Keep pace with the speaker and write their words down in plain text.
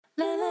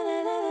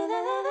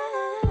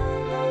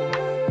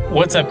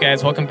What's up,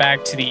 guys? Welcome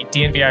back to the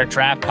DNVR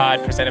Draft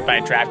Pod presented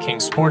by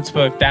DraftKings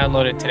Sportsbook.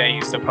 Download it today.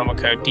 Use the promo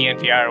code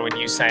DNVR when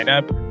you sign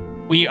up.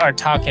 We are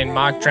talking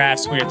mock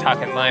drafts. We are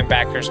talking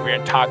linebackers. We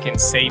are talking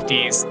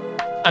safeties.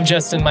 I'm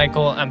Justin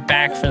Michael. I'm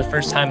back for the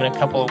first time in a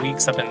couple of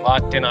weeks. I've been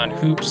locked in on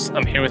hoops.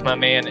 I'm here with my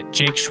man,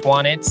 Jake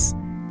Schwanitz.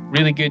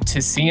 Really good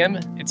to see him.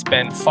 It's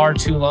been far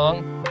too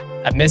long.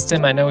 I missed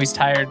him. I know he's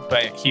tired,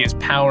 but he is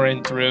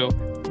powering through.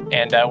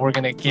 And we're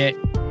going to get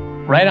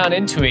right on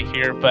into it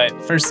here. But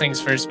first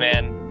things first,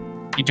 man.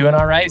 You doing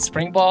all right?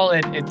 Spring ball,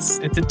 it's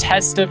a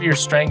test of your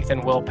strength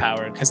and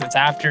willpower because it's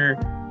after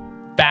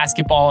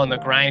basketball and the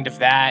grind of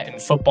that and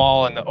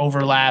football and the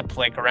overlap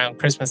like around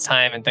Christmas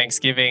time and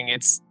Thanksgiving.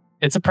 It's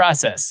a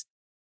process.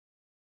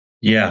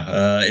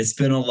 Yeah, it's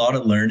been a lot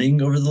of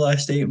learning over the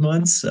last 8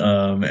 months,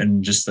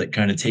 and just like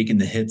kind of taking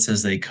the hits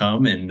as they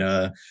come.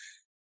 And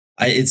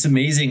it's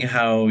amazing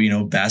how,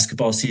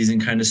 basketball season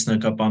kind of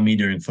snuck up on me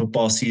during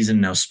football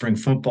season. Now spring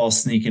football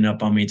sneaking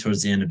up on me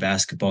towards the end of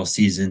basketball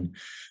season.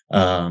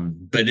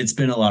 But it's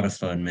been a lot of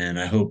fun, man.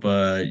 I hope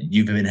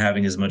you've been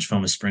having as much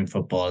fun with spring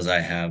football as I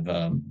have.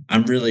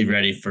 I'm really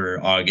ready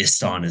for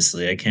August,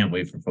 honestly. I can't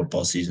wait for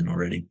football season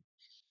already.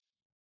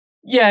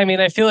 Yeah, I mean,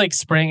 I feel like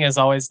spring is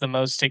always the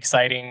most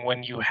exciting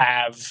when you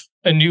have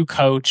a new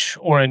coach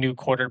or a new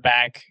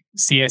quarterback.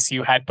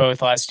 CSU had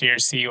both last year.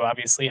 CU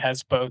obviously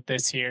has both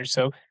this year.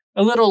 So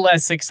a little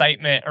less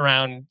excitement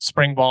around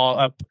spring ball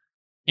up,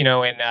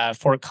 in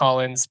Fort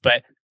Collins,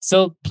 but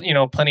still,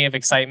 plenty of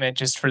excitement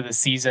just for the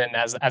season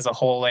as a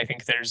whole. I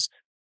think there's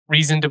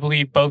reason to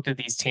believe both of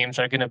these teams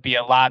are going to be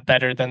a lot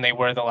better than they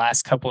were the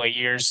last couple of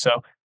years.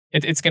 So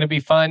it's going to be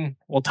fun.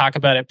 We'll talk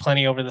about it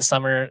plenty over the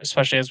summer,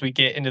 especially as we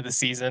get into the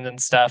season and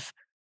stuff.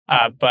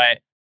 But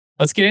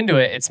let's get into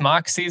it. It's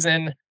mock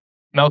season.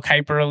 Mel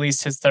Kiper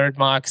released his third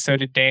mock. So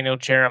did Daniel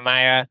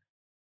Jeremiah.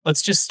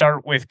 Let's just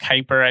start with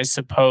Kiper, I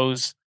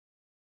suppose.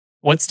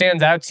 What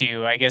stands out to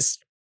you? I guess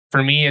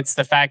for me, it's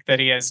the fact that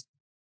he has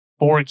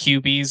 4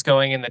 QBs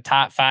going in the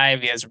top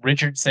 5. He has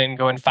Richardson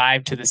going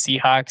 5 to the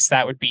Seahawks.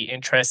 That would be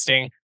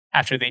interesting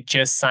after they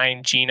just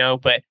signed Geno,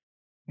 but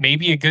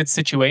maybe a good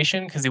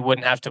situation because he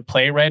wouldn't have to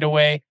play right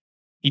away.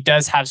 He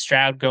does have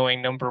Stroud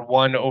going number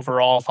 1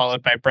 overall,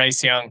 followed by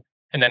Bryce Young,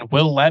 and then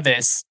Will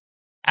Levis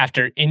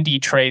after Indy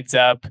trades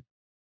up.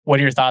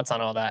 What are your thoughts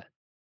on all that?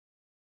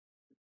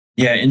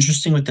 Yeah,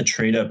 interesting with the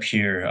trade up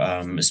here,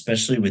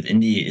 especially with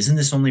Indy. Isn't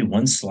this only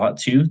one slot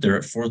too? They're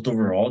at 4th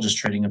overall, just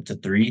trading up to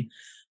 3.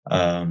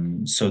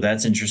 So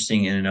that's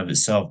interesting in and of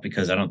itself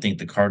because I don't think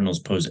the Cardinals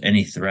pose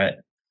any threat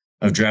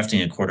of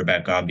drafting a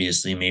quarterback.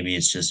 Obviously, maybe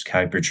it's just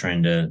Kuiper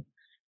trying to,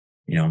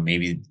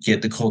 maybe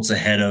get the Colts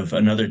ahead of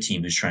another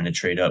team who's trying to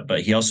trade up.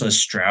 But he also has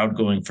Stroud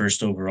going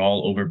 1st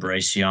overall over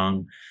Bryce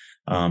Young.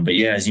 But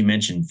yeah, as you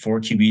mentioned,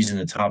 4 QBs in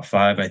the top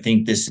 5. I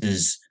think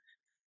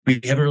we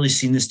haven't really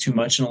seen this too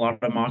much in a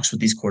lot of mocks with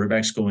these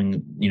quarterbacks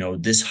going,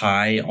 this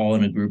high all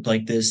in a group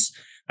like this.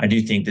 I do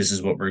think this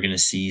is what we're going to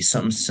see,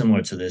 something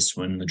similar to this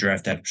when the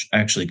draft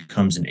actually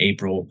comes in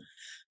April.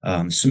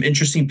 Some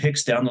interesting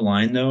picks down the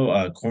line, though.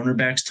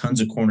 Cornerbacks,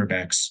 tons of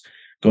cornerbacks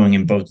going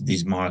in both of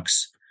these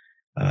mocks.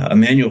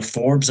 Emmanuel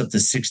Forbes up to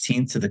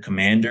 16th to the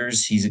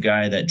Commanders. He's a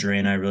guy that Dre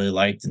and I really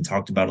liked and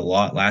talked about a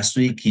lot last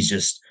week. He's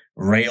just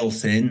rail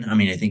thin. I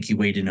mean, I think he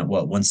weighed in at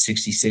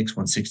 166,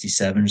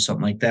 167 or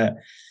something like that.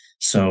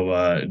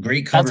 So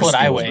great cover That's what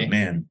skills, I weigh. but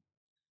man.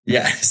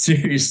 Yeah,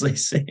 seriously,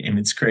 same.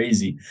 It's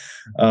crazy.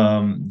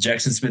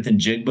 Jackson Smith and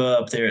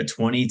Jigba up there at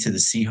 20 to the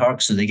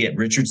Seahawks. So they get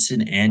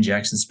Richardson and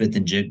Jackson Smith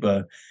and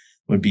Jigba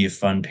would be a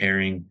fun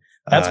pairing.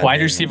 That's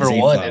wide receiver Zay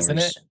 1, Flowers. isn't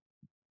it?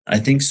 I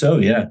think so,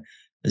 yeah.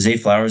 Zay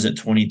Flowers at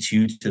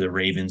 22 to the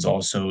Ravens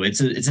also.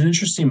 It's an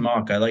interesting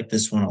mock. I like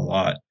this one a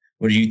lot.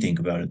 What do you think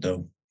about it,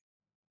 though?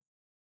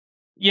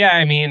 Yeah,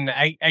 I mean,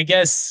 I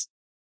guess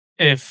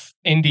if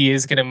Indy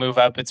is going to move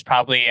up, it's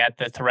probably at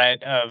the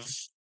threat of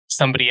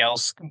somebody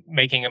else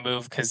making a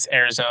move because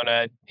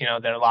Arizona,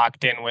 they're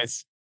locked in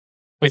with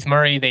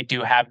Murray. They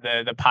do have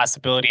the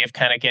possibility of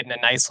kind of getting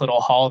a nice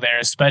little haul there,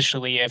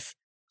 especially if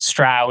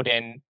Stroud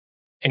and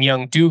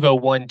Young do go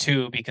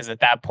 1-2, because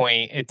at that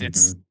point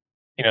it's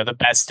the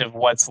best of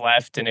what's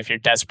left. And if you're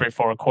desperate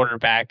for a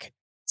quarterback,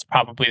 it's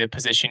probably the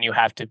position you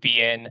have to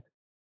be in.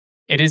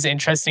 It is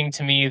interesting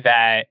to me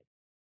that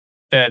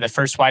the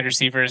first wide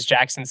receiver is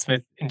Jackson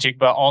Smith and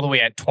Jigba all the way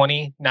at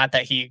 20. Not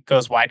that he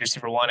goes wide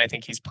receiver 1. I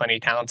think he's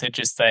plenty talented,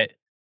 just that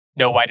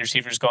no wide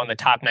receivers go in the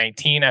top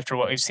 19 after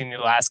what we've seen in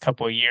the last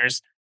couple of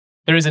years.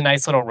 There is a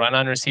nice little run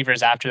on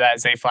receivers after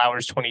that. Zay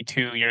Flowers,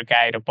 22, your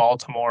guy to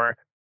Baltimore.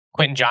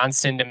 Quentin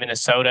Johnston to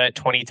Minnesota at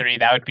 23.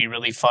 That would be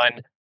really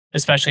fun,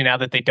 especially now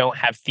that they don't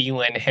have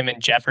Thielen, him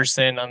and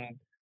Jefferson on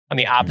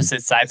the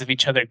opposite sides of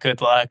each other. Good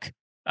luck.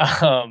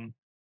 And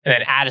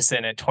then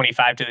Addison at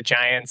 25 to the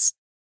Giants.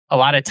 A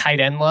lot of tight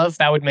end love.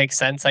 That would make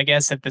sense, I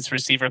guess, if this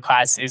receiver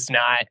class is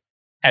not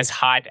as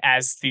hot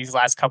as these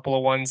last couple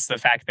of ones. The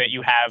fact that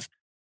you have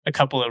a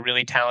couple of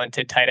really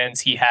talented tight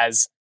ends. He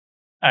has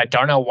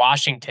Darnell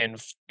Washington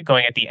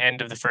going at the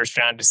end of the first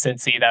round to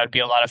Cincy. That would be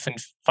a lot of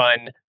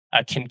fun.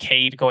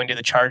 Kincaid going to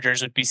the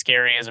Chargers would be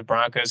scary as a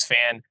Broncos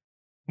fan.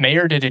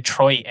 Mayer to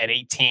Detroit at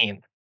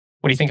 18.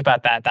 What do you think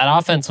about that? That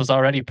offense was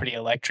already pretty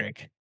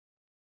electric.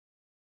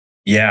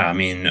 Yeah, I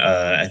mean,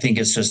 I think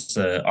it's just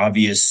an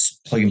obvious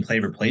plug and play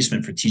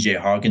replacement for TJ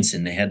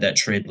Hawkinson. They had that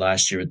trade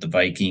last year with the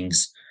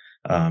Vikings.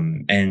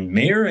 And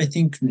Mayer, I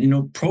think,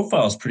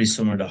 profile is pretty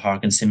similar to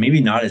Hawkinson,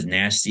 maybe not as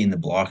nasty in the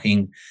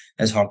blocking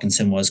as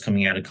Hawkinson was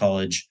coming out of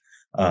college.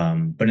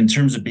 But in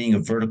terms of being a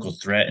vertical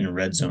threat and a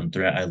red zone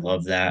threat, I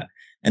love that.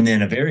 And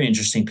then a very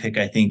interesting pick,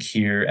 I think,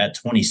 here at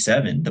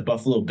 27, the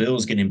Buffalo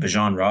Bills getting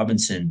Bijan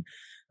Robinson.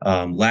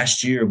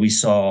 Last year, we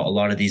saw a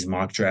lot of these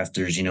mock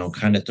drafters,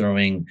 kind of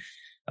throwing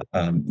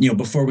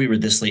before we were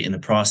this late in the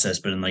process,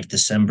 but in like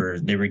December,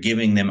 they were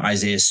giving them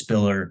Isaiah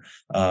Spiller,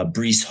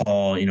 Brees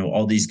Hall,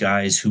 all these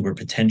guys who were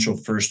potential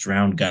first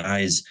round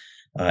guys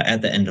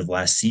at the end of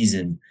last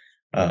season.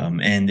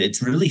 And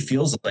it really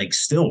feels like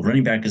still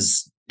running back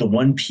is the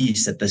one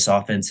piece that this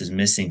offense is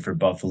missing for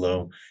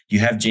Buffalo. You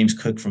have James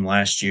Cook from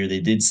last year.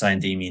 They did sign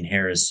Damian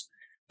Harris,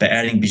 but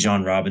adding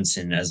Bijan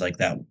Robinson as like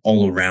that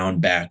all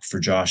around back for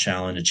Josh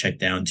Allen to check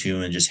down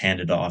to and just hand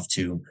it off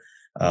to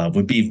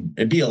it'd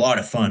be a lot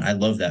of fun. I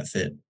love that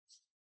fit.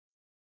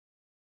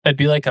 That'd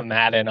be like a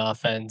Madden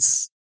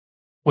offense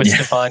with Yeah,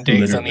 Stephon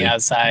Diggs on the literally.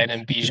 outside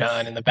and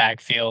Bijan in the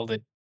backfield,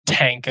 a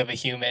tank of a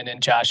human, and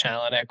Josh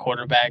Allen at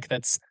quarterback.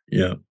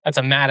 Yeah, That's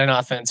a Madden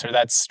offense, or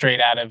that's straight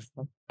out of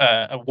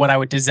what I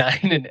would design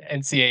in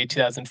NCAA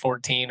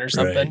 2014 or right.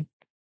 something.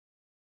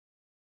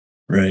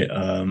 Right.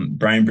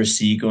 Brian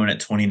Bresee going at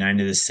 29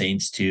 to the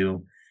Saints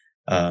too.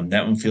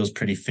 That one feels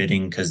pretty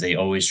fitting because they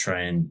always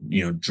try and,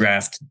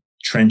 draft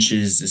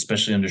trenches,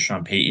 especially under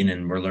Sean Payton.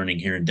 And we're learning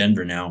here in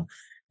Denver now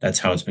that's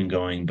how it's been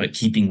going. But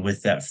keeping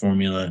with that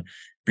formula,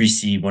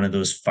 Bresee, one of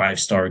those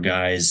 5-star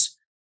guys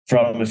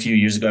from a few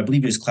years ago, I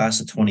believe he was class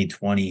of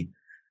 2020.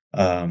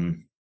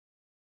 Um,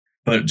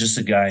 but just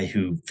a guy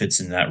who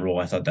fits in that role.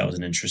 I thought that was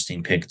an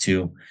interesting pick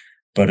too.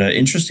 But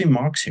interesting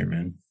mocks here,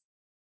 man.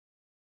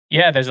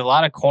 Yeah, there's a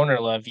lot of corner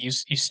love. You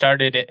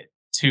started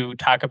to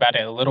talk about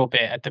it a little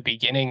bit at the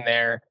beginning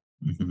there.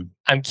 Mhm.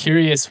 I'm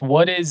curious,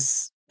 what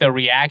is the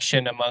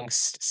reaction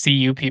amongst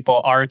CU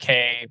people,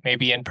 RK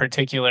maybe in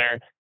particular,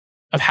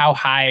 of how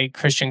high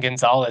Christian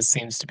Gonzalez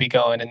seems to be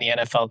going in the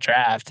NFL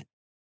draft?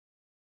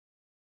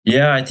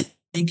 Yeah,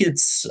 think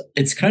it's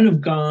kind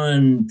of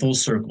gone full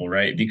circle,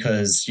 right?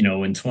 Because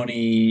in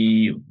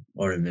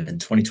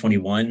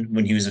 2021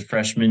 when he was a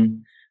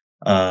freshman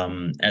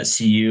at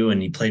CU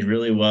and he played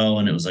really well,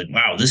 and it was like,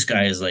 wow, this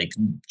guy is like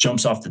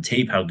jumps off the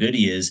tape how good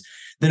he is.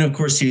 Then of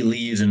course he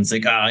leaves, and it's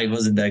like, he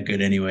wasn't that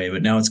good anyway.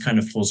 But now it's kind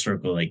of full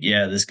circle. Like,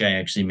 yeah, this guy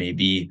actually may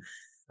be,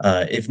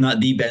 if not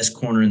the best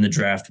corner in the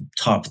draft,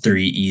 top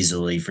 3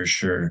 easily for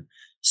sure.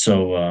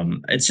 So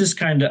it's just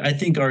kind of, I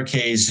think RK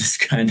is just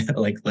kind of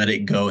like let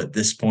it go at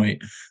this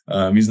point.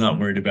 He's not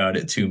worried about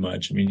it too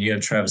much. I mean, you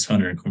have Travis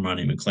Hunter and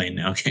Cormani McLean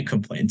now. Can't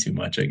complain too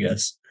much, I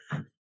guess.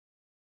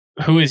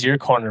 Who is your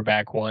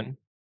cornerback one?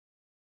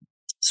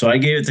 So I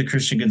gave it to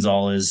Christian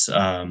Gonzalez.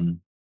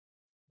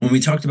 When we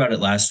talked about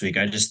it last week,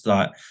 I just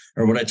thought,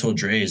 or what I told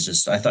Dre is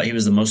just, I thought he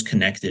was the most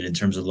connected in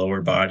terms of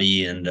lower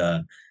body and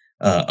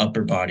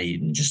upper body,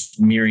 and just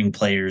mirroring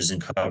players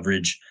and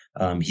coverage.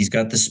 He's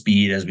got the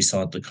speed, as we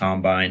saw at the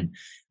combine.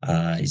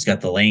 He's got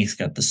the length,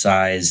 got the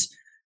size.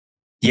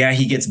 Yeah,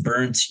 he gets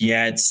burnt.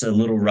 Yeah, it's a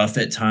little rough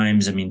at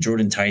times. I mean,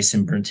 Jordan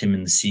Tyson burnt him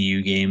in the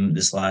CU game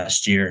this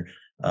last year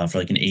for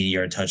like an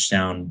 80-yard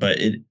touchdown. But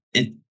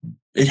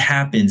it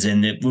happens.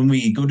 And when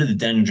we go to the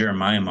Den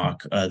Jeremiah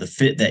mock, the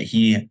fit that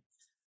he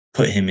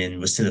put him in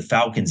was to the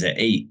Falcons at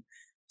 8.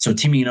 So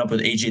teaming up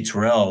with AJ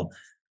Terrell,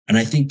 and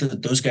I think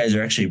that those guys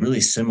are actually really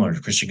similar to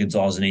Christian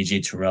Gonzalez and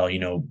AJ Terrell.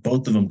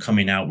 Both of them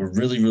coming out were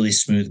really, really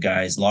smooth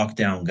guys,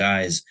 lockdown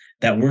guys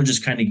that were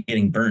just kind of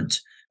getting burnt.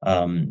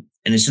 And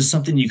it's just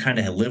something you kind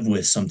of live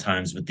with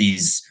sometimes with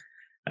these,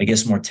 I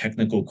guess, more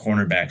technical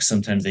cornerbacks.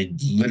 Sometimes they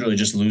literally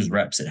just lose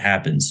reps. It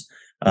happens.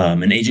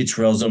 And AJ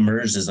Terrell's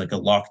emerged as like a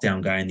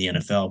lockdown guy in the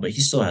NFL, but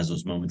he still has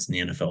those moments in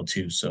the NFL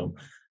too. So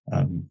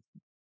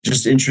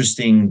just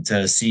interesting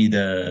to see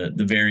the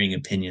varying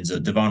opinions.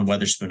 Devon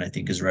Weatherspoon, I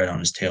think, is right on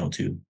his tail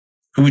too.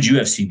 Who would you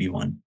have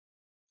CB1?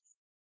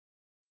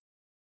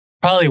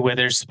 Probably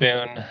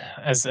Witherspoon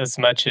as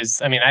much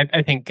as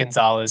I think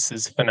Gonzalez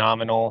is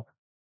phenomenal.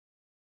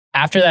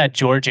 After that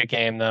Georgia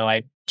game, though,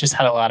 I just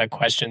had a lot of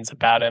questions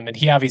about him, and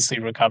he obviously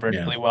recovered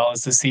Yeah, really well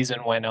as the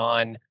season went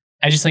on.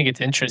 I just think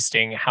it's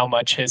interesting how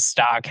much his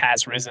stock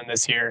has risen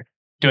this year.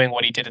 Doing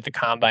what he did at the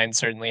combine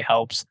certainly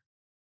helps.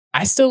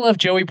 I still love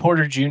Joey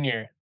Porter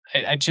Jr.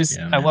 yeah,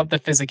 I love man. the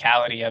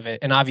physicality of it,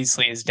 and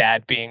obviously his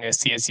dad being a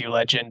CSU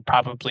legend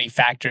probably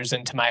factors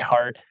into my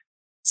heart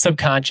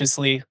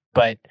subconsciously.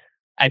 But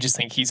I just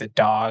think he's a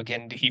dog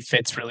and he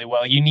fits really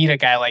well. You need a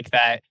guy like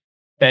that.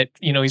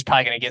 He's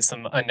probably going to get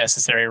some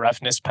unnecessary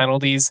roughness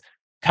penalties,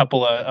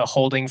 couple of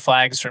holding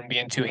flags from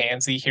being too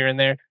handsy here and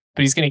there,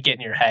 but he's going to get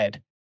in your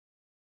head.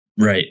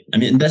 Right. I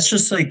mean, that's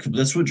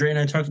what Dre and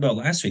I talked about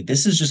last week.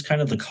 This is just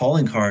kind of the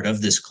calling card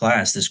of this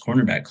class, this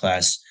cornerback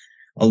class.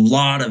 a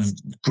lot of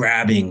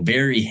grabbing,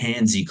 very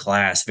handsy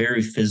class,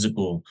 very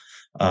physical.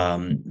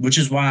 Which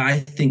is why I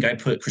think I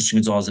put Christian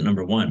Gonzalez at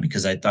number one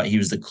because I thought he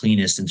was the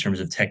cleanest in terms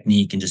of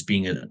technique and just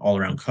being an all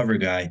around cover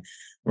guy.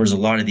 Whereas a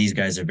lot of these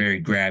guys are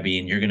very grabby,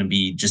 and you're going to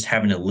be just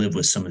having to live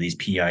with some of these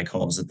PI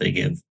calls that they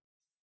give.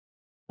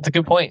 That's a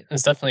good point.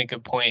 It's definitely a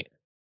good point.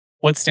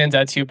 What stands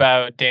out to you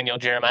about Daniel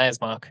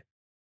Jeremiah's mock?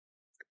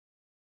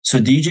 So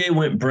DJ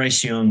went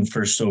Bryce Young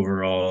first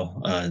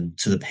overall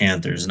to the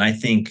Panthers, and I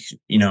think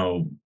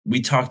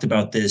we talked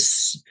about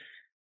this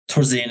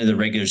towards the end of the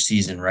regular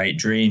season, right?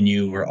 Dre and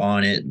you were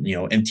on it,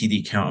 empty the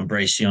account on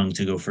Bryce Young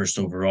to go first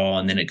overall.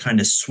 And then it kind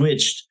of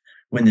switched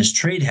when this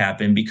trade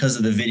happened because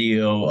of the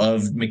video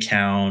of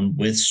McCown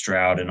with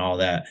Stroud and all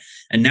that.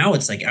 And now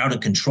it's like out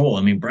of control.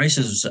 I mean,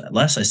 Bryce's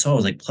last I saw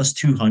was like plus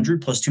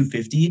 200, plus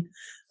 250.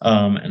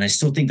 And I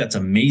still think that's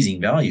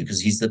amazing value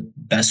because he's the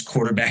best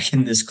quarterback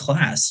in this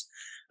class.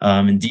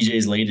 And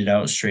DJ's laid it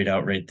out straight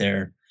out right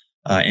there.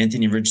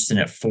 Anthony Richardson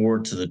at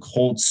 4 to the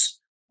Colts,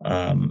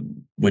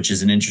 which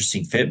is an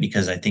interesting fit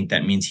because I think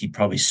that means he'd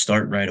probably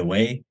start right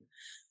away.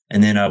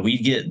 And then we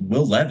get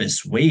Will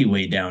Levis way,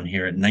 way down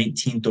here at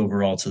 19th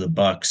overall to the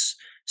Bucks.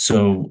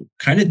 So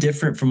kind of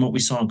different from what we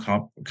saw in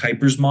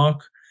Kuiper's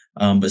mock,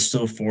 but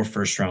still 4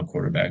 first-round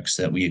quarterbacks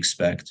that we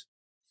expect.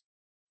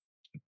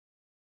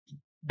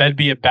 That'd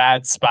be a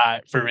bad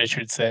spot for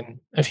Richardson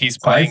if he's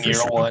 5 playing year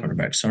first-round one.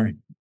 quarterbacks, sorry.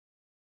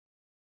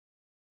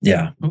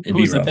 Yeah, it'd be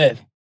Who's the rough.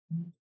 fifth?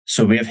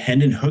 So we have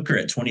Hendon Hooker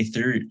at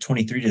 23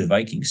 to the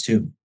Vikings,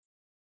 too.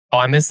 Oh,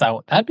 I missed that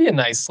one. That'd be a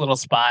nice little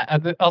spot.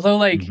 Although,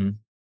 like, Mhm.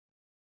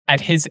 at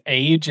his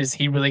age, is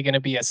he really going to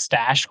be a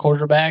stash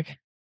quarterback?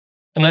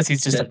 Unless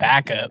he's just a That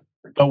backup.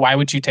 But why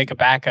would you take a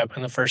backup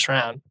in the first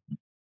round?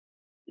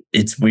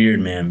 It's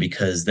weird, man,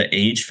 because the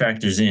age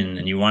factors in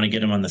and you want to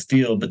get him on the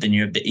field, but then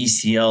you have the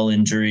ACL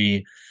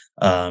injury.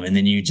 And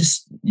then you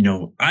just,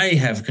 I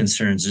have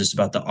concerns just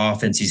about the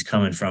offense he's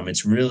coming from.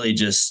 It's really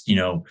just,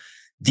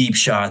 deep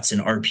shots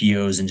and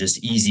RPOs and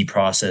just easy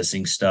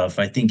processing stuff.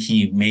 I think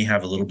he may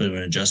have a little bit of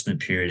an adjustment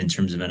period in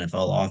terms of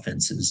NFL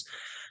offenses.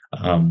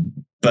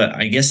 But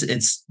I guess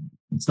it's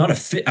not a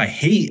fit I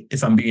hate,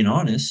 if I'm being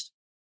honest.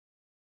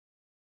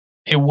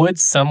 It would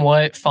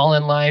somewhat fall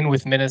in line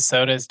with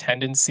Minnesota's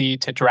tendency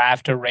to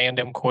draft a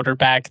random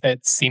quarterback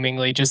that's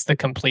seemingly just the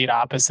complete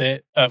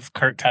opposite of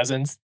Kirk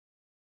Cousins.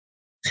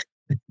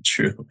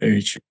 True,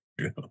 very true.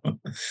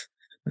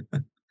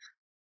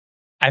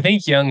 I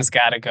think Young's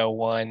got to go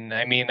one.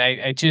 I mean,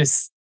 I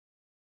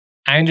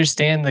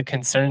understand the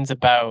concerns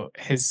about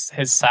his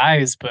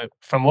size, but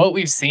from what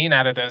we've seen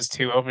out of those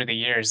two over the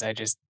years,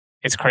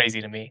 it's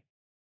crazy to me.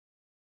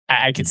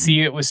 I could Mhm.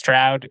 see it with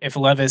Stroud. If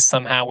Levis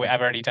somehow,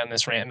 I've already done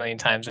this rant a million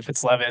times. If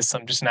it's Levis,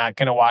 I'm just not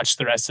going to watch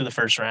the rest of the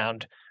first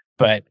round.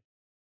 But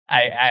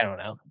I don't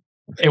know.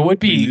 It would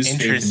We be lose faith in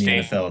the interesting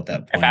NFL at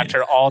that if point.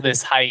 after all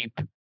this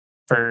hype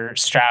for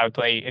Stroud,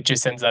 like it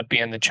just ends up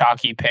being the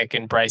chalky pick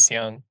and Bryce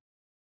Young.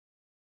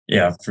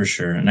 Yeah, for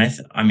sure. And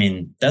I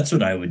mean, that's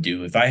what I would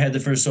do. If I had the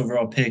first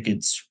overall pick,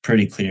 it's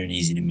pretty clear and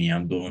easy to me.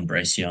 I'm going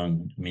Bryce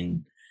Young. I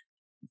mean,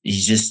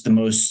 he's just the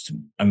most,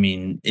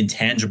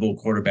 intangible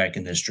quarterback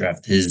in this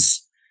draft.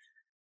 His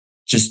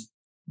just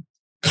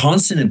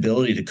constant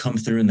ability to come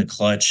through in the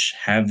clutch,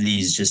 have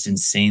these just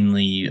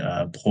insanely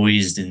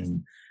poised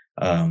and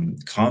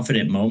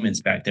confident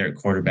moments back there at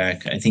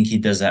quarterback. I think he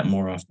does that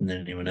more often than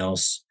anyone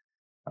else.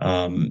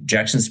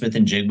 Jackson Smith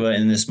and Jigba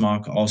in this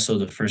mock, also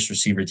the first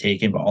receiver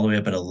taken, but all the way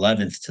up at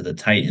 11th to the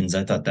Titans.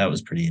 I thought that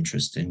was pretty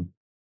interesting.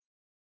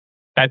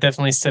 That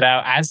definitely stood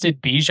out, as did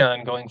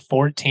Bijan going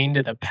 14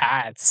 to the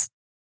Pats.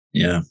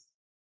 Yeah.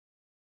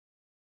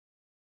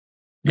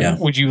 Yeah.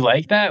 Would you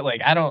like that?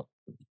 Like,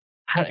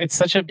 it's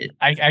such a, It,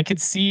 I could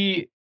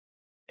see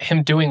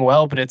him doing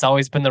well, but it's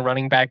always been the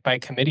running back by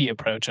committee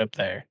approach up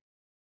there.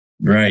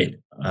 right.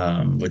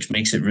 Which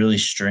makes it really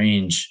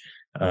strange.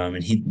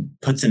 And he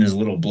puts in his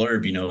little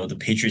blurb, the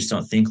Patriots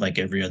don't think like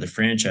every other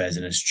franchise.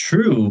 And it's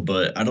true,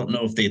 but I don't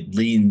know if they'd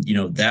lean,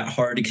 that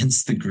hard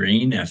against the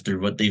grain after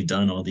what they've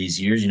done all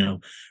these years.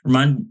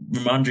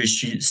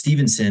 Ramondre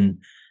Stevenson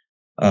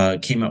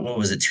came out, what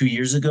was it, 2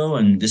 years ago?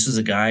 And this was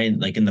a guy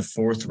like in the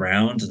 4th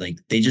round. Like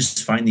they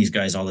just find these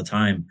guys all the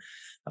time.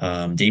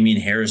 Damian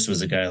Harris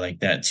was a guy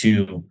like that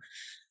too.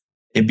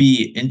 It'd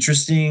be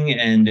interesting,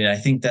 and I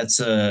think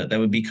that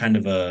would be kind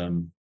of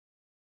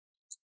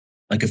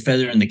like a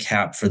feather in the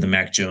cap for the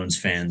Mac Jones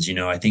fans.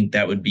 I think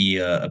that would be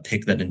a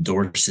pick that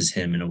endorses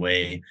him in a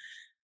way,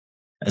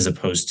 as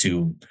opposed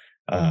to,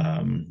 they're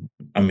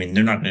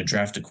not going to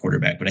draft a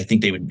quarterback, but I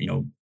think they would,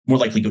 more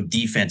likely go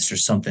defense or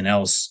something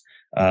else.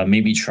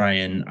 Maybe try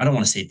and, I don't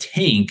want to say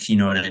tank, you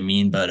know what I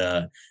mean,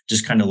 but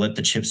just kind of let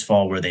the chips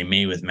fall where they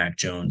may with Mac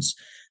Jones.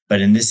 But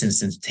in this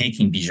instance,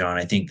 taking Bijan,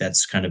 I think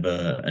that's kind of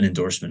an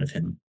endorsement of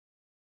him.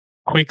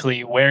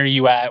 Quickly, where are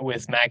you at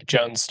with Mac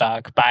Jones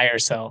stock? Buy or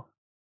sell?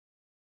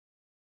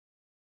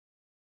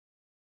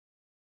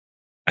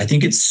 I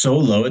think it's so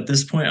low at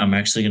this point. I'm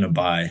actually going to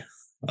buy.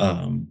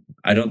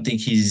 I don't think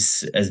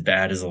he's as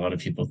bad as a lot of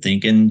people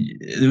think. And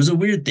there was a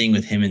weird thing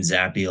with him and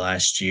Zappy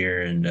last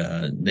year and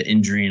the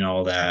injury and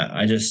all that.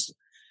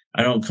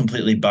 I don't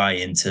completely buy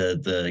into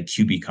the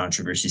QB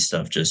controversy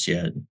stuff just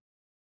yet. It'd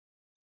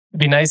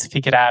be nice if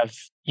he could have,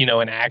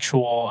 an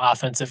actual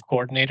offensive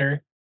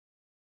coordinator.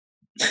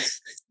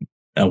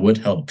 That would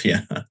help.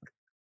 Yeah.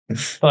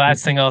 The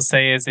last thing I'll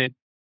say is it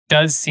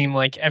does seem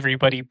like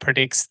everybody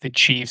predicts the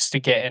Chiefs to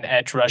get an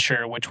edge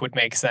rusher, which would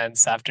make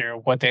sense after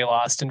what they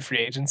lost in free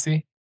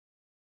agency.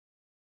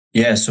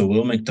 Yeah, so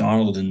Will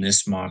McDonald in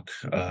this mock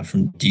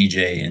from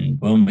DJ,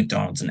 and Will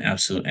McDonald's an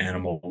absolute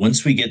animal.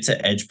 Once we get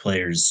to edge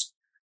players,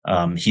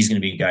 he's going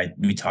to be a guy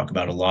we talk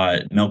about a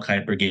lot. Mel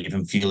Kiper gave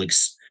him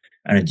Felix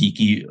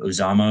Anadiki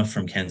Ozama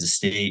from Kansas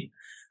State.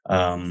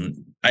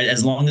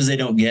 As long as they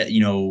don't get,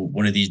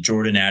 one of these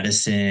Jordan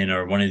Addison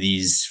or one of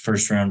these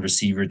first round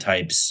receiver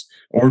types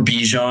or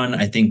Bijan,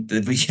 I think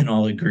that we can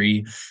all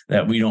agree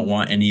that we don't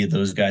want any of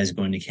those guys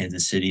going to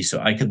Kansas City. So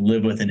I could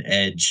live with an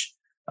edge.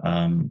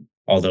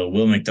 Although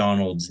Will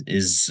McDonald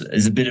is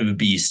a bit of a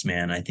beast,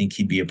 man. I think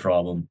he'd be a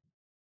problem.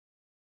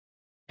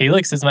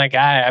 Felix is my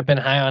guy. I've been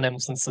high on him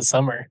since the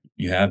summer.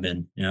 You have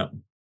been, yeah.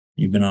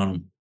 You've been on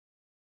him.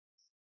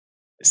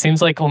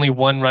 Seems like only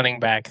one running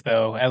back,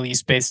 though, at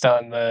least based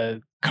on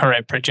the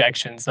current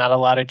projections. Not a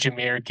lot of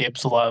Jameer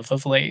Gibbs love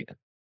of late,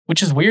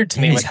 which is weird to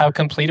Yeah, me with he's how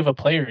complete of a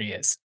player he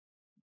is.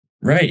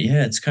 right.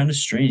 Yeah, it's kind of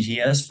strange. He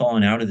has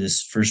fallen out of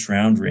this first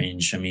round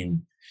range. I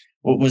mean,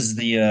 what was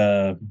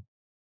the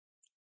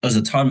was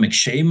it Todd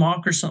McShay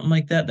mock or something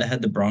like that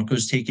had the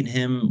Broncos taking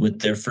him with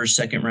their first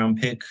second round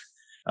pick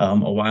a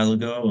while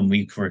ago, and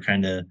we were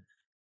kind of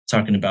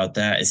talking about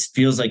that. It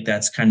feels like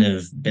that's kind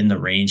of been the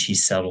range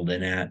he's settled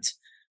in at.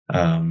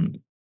 Um,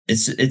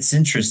 it's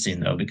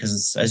interesting though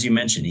because as you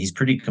mentioned, he's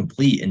pretty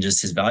complete, and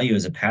just his value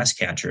as a pass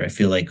catcher, I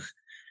feel like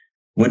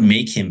would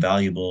make him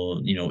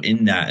valuable,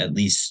 in that at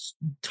least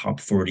top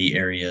 40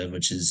 area,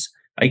 which is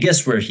I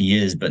guess where he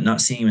is, but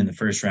not seeing him in the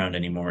first round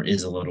anymore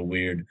is a little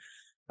weird.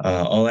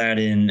 I'll add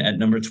in at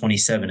number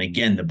 27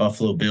 again the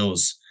Buffalo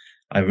Bills.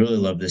 I really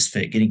love this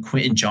fit. Getting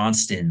Quentin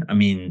Johnston. I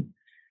mean,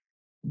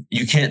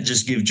 you can't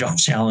just give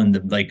Josh Allen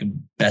the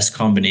best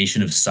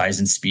combination of size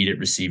and speed at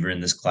receiver in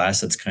this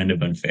class. That's kind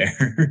of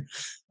unfair.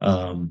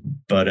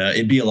 But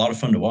it'd be a lot of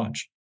fun to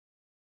watch.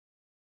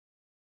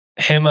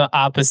 Him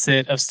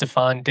opposite of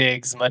Stephon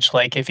Diggs, much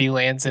like if he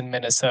lands in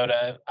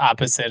Minnesota,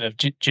 opposite of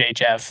J.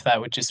 Jeff,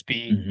 that would just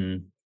be Hmm.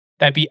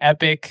 that'd be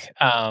epic.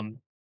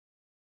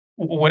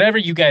 Whatever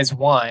you guys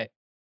want,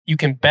 you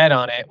can bet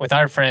on it with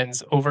our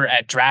friends over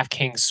at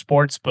DraftKings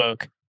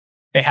Sportsbook.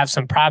 They have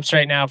some props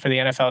right now for the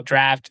NFL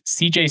draft.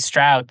 CJ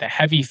Stroud, the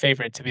heavy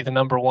favorite to be the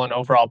number one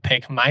overall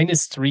pick,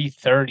 minus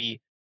 330.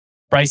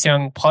 Bryce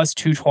Young plus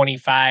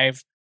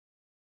 225.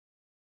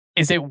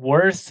 Is it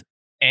worth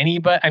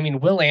anybody? I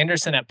mean, Will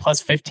Anderson at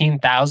plus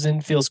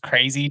 15,000 feels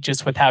crazy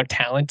just with how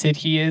talented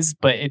he is,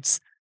 but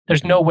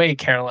there's no way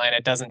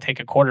Carolina doesn't take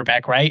a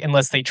quarterback, right?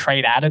 Unless they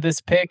trade out of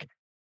this pick.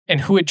 And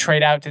who would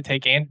trade out to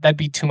take that'd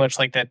be too much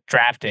like that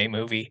draft day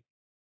movie.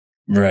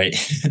 Right.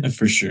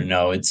 For sure.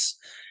 No, it's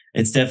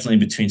definitely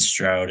between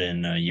Stroud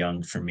and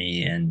Young for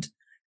me. And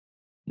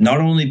not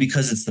only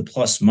because it's the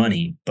plus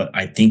money, but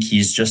I think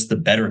he's just the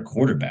better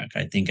quarterback.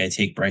 I think I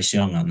take Bryce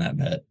Young on that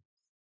bet.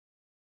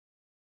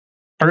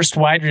 First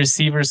wide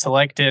receiver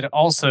selected,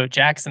 also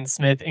Jackson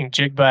Smith and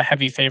Jigba,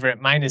 heavy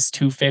favorite, minus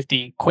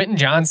 250. Quentin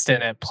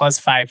Johnston at plus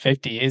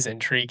 550 is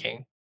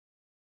intriguing.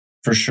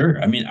 For sure.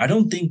 I mean, I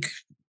don't think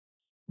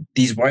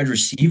these wide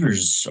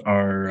receivers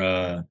are,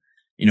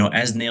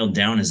 as nailed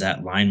down as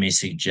that line may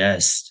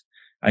suggest.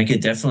 I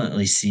could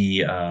definitely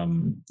see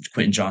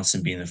Quentin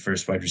Johnson being the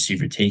first wide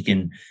receiver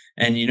taken.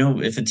 And,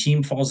 if a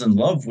team falls in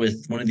love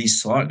with one of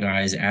these slot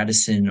guys,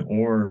 Addison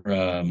or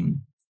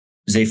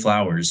Zay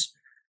Flowers,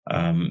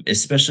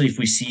 especially if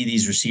we see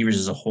these receivers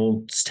as a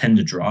whole tend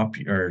to drop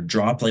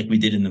like we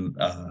did in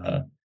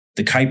the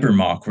Kuiper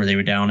mock where they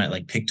were down at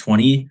like pick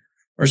 20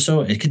 or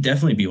so, it could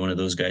definitely be one of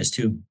those guys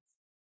too.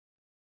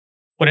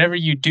 Whatever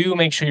you do,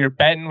 make sure you're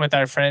betting with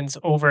our friends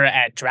over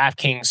at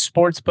DraftKings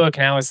Sportsbook.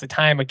 Now is the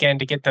time again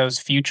to get those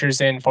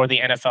futures in for the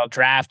NFL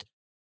draft.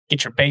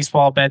 Get your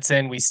baseball bets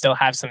in. We still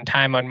have some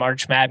time on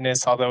March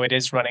Madness, although it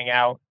is running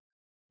out.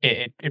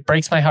 It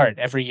breaks my heart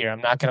every year.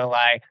 I'm not going to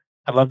lie.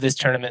 I love this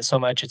tournament so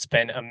much. It's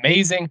been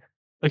amazing.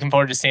 Looking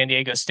forward to San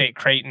Diego State,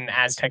 Creighton,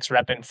 Aztecs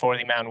repping for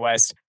the Mountain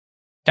West.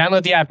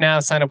 Download the app now.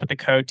 Sign up with the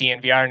code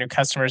DNVR. New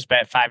customers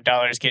bet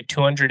 $5. Get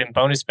 200 in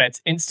bonus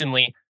bets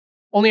instantly.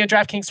 Only on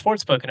DraftKings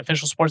Sportsbook, an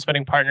official sports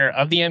betting partner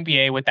of the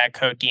NBA with that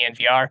code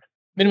DNVR.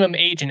 Minimum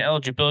age and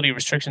eligibility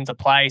restrictions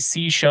apply.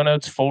 See show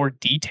notes for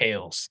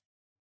details.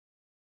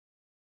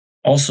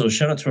 Also,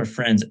 shout out to our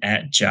friends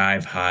at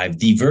Jive Hive,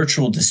 the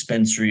virtual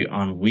dispensary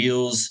on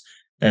wheels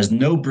that has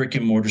no brick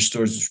and mortar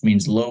stores, which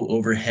means low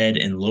overhead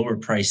and lower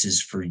prices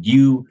for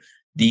you,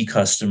 the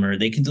customer.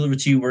 They can deliver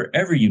to you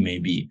wherever you may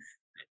be.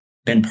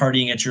 Been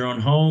partying at your own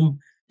home,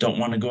 don't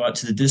want to go out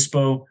to the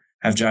dispo,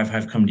 have Jive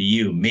Hive come to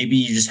you. Maybe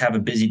you just have a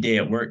busy day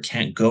at work,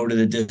 can't go to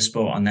the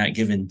dispo on that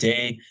given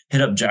day.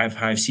 Hit up Jive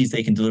Hive, see if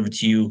they can deliver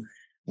to you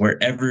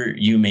wherever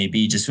you may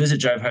be. Just visit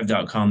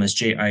jivehive.com. That's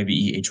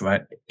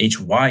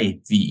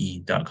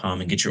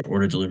JIVEHYVE.com and get your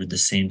order delivered the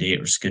same day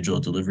or schedule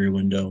a delivery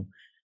window.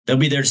 They'll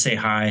be there to say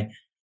hi.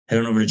 Head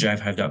on over to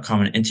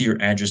jivehive.com and enter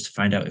your address to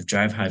find out if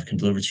Jive Hive can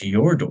deliver to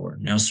your door.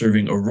 Now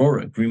serving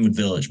Aurora, Greenwood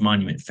Village,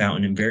 Monument,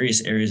 Fountain, and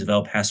various areas of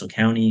El Paso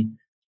County.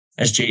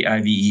 That's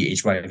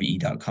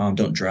JIVEHYVE.com.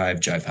 Don't drive,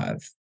 Jive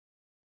Hive.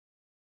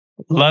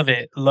 Love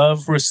it.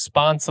 Love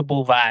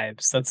responsible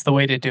vibes. That's the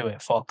way to do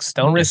it, folks.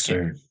 Don't Yes, risk it.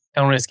 sir.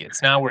 Don't risk it.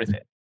 It's not worth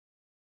it.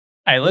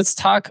 All right, let's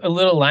talk a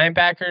little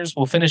linebackers.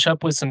 We'll finish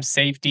up with some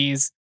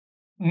safeties.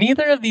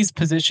 Neither of these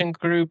position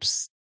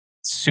groups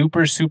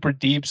super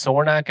deep, so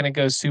we're not going to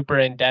go super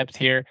in depth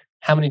here.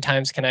 How many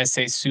times can I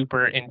say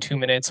super in 2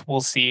 minutes?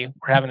 We'll see.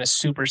 We're having a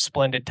super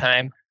splendid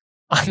time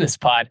on this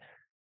pod.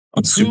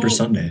 On Super Who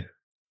Sunday.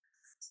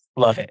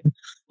 Love it.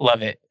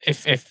 Love it.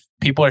 If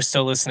people are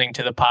still listening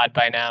to the pod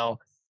by now,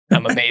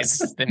 I'm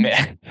amazed.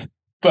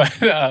 But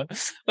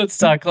let's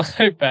talk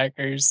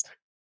linebackers.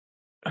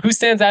 Who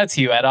stands out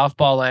to you at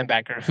off-ball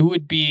linebacker? Who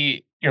would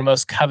be your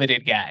most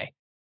coveted guy?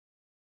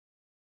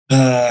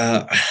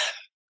 Uh,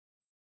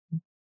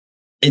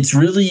 it's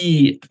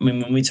really, I mean,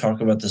 when we talk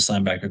about this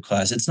linebacker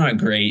class, it's not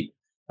great.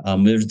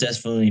 There's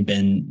definitely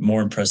been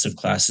more impressive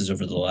classes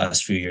over the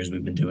last few years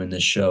we've been doing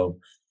this show.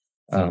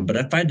 But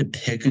if I had to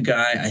pick a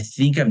guy, I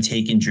think I'm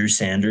taking Drew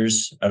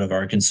Sanders out of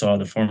Arkansas,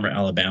 the former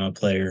Alabama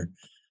player.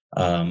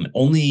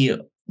 Only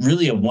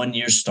really a 1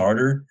 year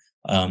starter.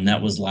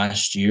 That was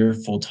last year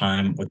full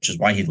time, which is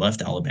why he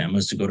left Alabama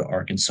was to go to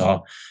Arkansas.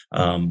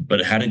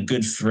 But had a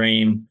good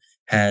frame,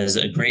 has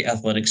a great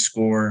athletic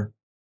score,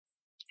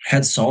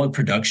 had solid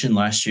production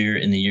last year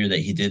in the year that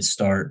he did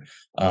start.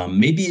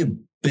 Maybe a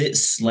bit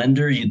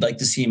slender. You'd like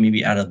to see him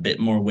maybe add a bit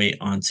more weight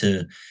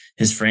onto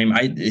his frame.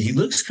 He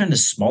looks kind of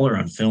smaller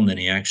on film than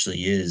he actually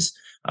is.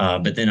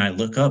 But then I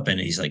look up and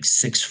he's like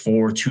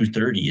 6'4",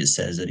 230, it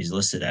says that he's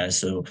listed as.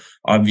 So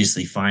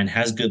obviously fine,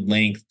 has good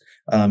length.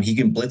 He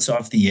can blitz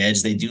off the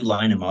edge. They do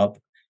line him up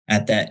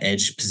at that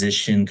edge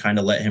position, kind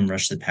of let him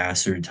rush the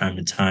passer time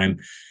to time.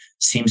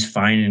 Seems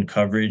fine in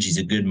coverage. He's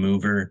a good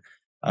mover.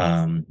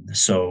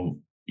 So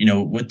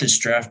with this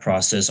draft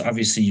process,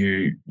 obviously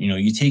you're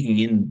taking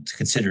into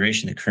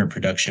consideration the current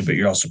production, but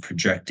you're also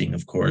projecting,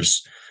 of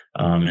course.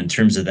 In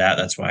terms of that,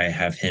 that's why I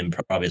have him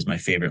probably as my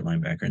favorite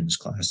linebacker in this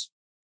class.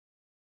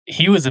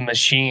 He was a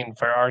machine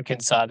for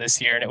Arkansas this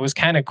year, and it was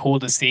kind of cool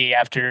to see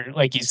after,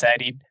 like you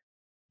said, he'd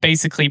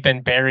basically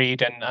been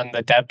buried and on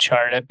the depth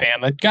chart at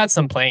Bama. Got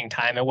some playing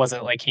time. It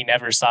wasn't like he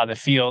never saw the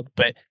field,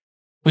 but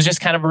was just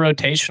kind of a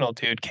rotational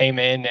dude. Came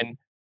in and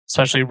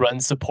especially run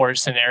support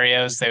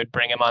scenarios, they would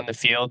bring him on the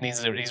field. And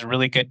he's a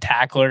really good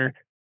tackler,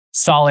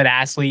 solid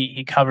athlete.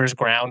 He covers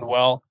ground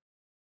well.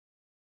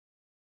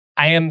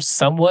 I am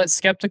somewhat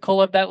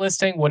skeptical of that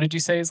listing. What did you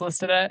say he's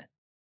listed at?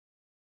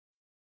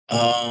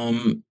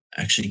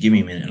 Actually, give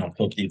me a minute, and I'll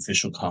pull up the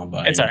official It's all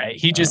combine right.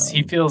 He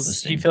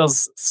listing.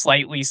 feels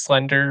slightly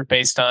slender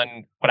based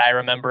on what I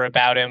remember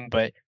about him,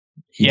 but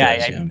He yeah,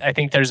 does, yeah. I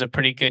think there's a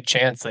pretty good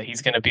chance that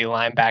he's going to be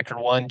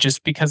linebacker one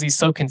just because he's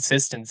so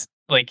consistent.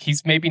 Like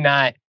he's maybe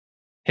not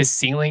his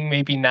ceiling,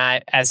 maybe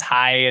not as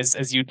high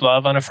as you'd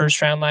love on a first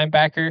round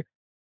linebacker,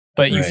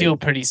 but you Right. feel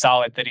pretty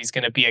solid that he's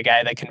going to be a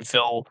guy that can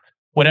fill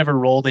whatever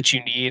role that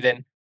you need.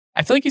 And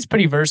I feel like he's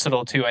pretty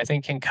versatile too. I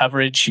think in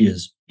coverage, He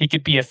is. he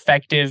could be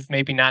effective,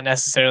 maybe not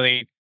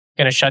necessarily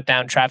going to shut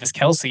down Travis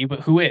Kelsey,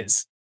 but who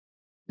is?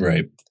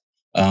 Right.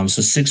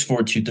 So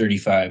 6'4",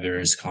 235 are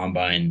his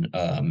combine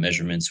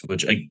measurements,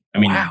 which I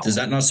mean, does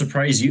Wow. that not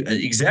surprise you?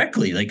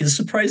 Exactly. Like it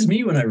surprised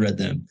me when I read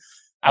them.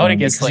 I would have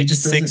guessed Because he like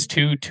just doesn't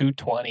 6'2",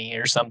 220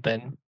 or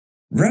something.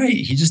 right.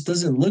 He just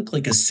doesn't look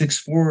like a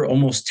 6'4",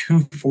 almost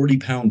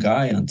 240-pound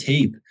guy on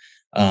tape.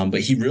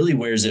 But he really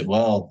wears it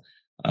well.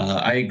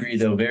 I agree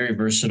though, very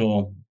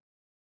versatile.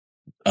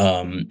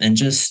 And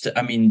just,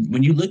 I mean,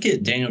 when you look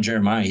at Daniel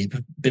Jeremiah, he's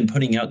been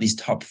putting out these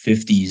top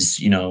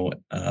 50s,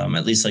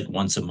 at least like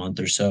once a month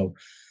or so.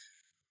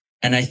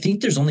 And I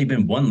think there's only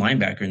been one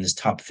linebacker in this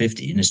top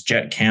 50, and it's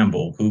Jack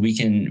Campbell, who we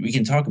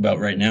can talk about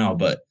right now,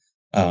 but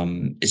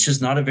it's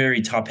just not a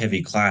very top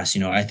heavy class.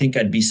 I think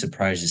I'd be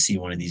surprised to see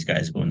one of these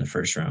guys go in the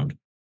first round.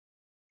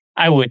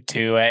 I would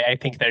too. I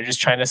think they're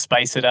just trying to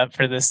spice it up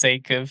for the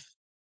sake of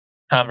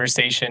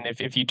conversation.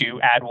 If you do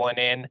add one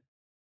in,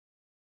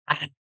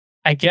 I,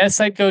 I guess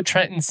I'd go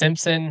Trenton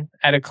Simpson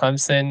out of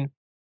Clemson.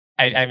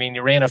 I mean,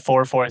 you ran a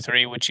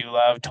 4.43, which you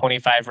love,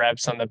 25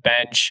 reps on the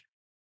bench.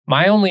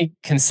 My only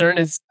concern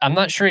is I'm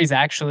not sure he's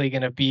actually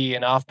going to be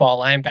an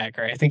off-ball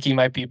linebacker. I think he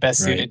might be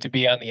best Right. suited to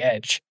be on the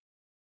edge.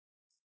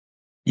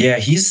 Yeah,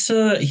 he's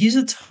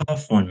a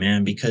tough one,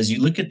 man, because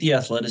you look at the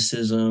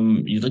athleticism,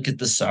 you look at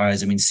the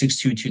size. I mean, 6'2",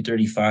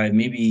 235,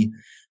 maybe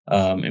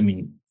I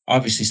mean,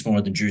 obviously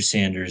smaller than Drew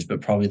Sanders,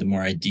 but probably the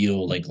more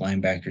ideal like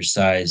linebacker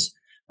size.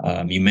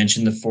 You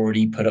mentioned the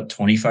 40, put up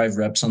 25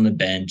 reps on the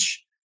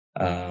bench.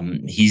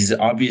 He's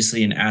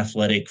obviously an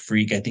athletic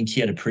freak. I think he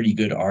had a pretty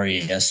good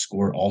RAS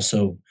score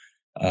also.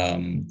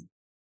 Um,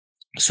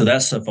 so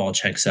that stuff all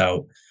checks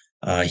out.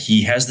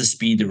 He has the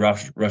speed to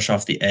rush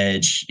off the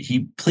edge.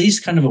 He plays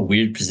kind of a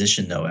weird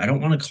position, though. I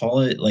don't want to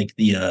call it like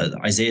the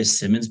Isaiah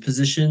Simmons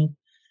position,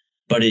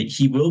 but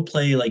he will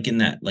play like in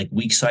that like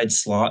weak side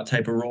slot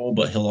type of role,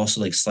 but he'll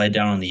also like slide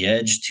down on the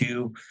edge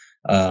too.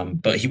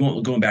 But he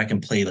won't go back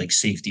and play like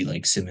safety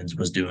like Simmons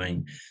was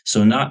doing.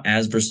 So not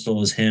as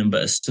versatile as him,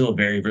 but still a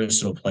very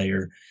versatile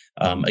player.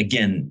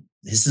 Again,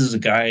 this is a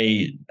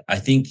guy I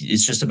think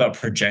it's just about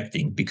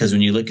projecting because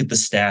when you look at the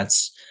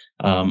stats,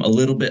 a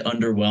little bit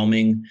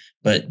underwhelming,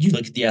 but you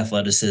look at the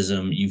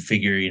athleticism, you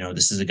figure,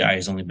 this is a guy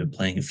who's only been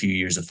playing a few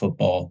years of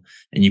football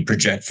and you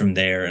project from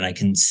there. And I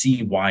can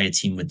see why a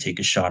team would take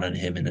a shot on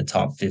him in the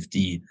top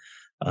 50.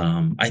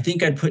 I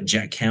think I'd put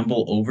Jack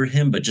Campbell over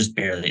him, but just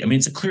barely. I mean,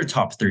 it's a clear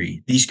top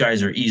three. These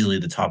guys are easily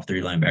the top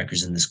three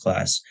linebackers in this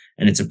class,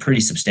 and it's a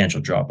pretty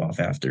substantial drop off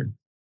after.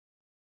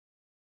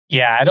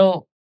 Yeah, I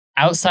don't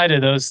outside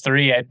of those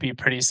 3, I'd be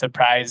pretty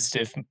surprised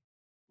if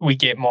we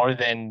get more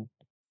than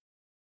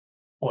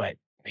what,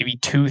 maybe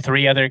 2,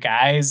 3 other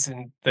guys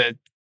in the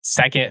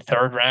second,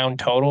 third round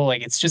total.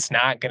 Like it's just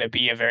not going to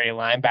be a very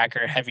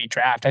linebacker heavy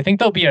draft. I think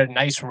there'll be a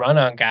nice run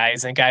on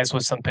guys and guys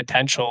with some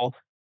potential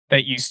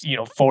that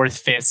fourth,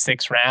 fifth,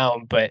 sixth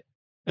round, but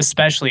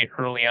especially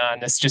early on,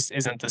 this just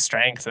isn't the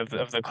strength of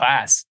the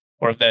class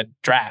or of the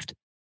draft.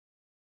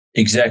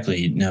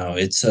 Exactly. No,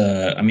 it's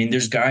I mean,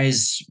 there's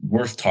guys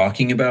worth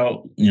talking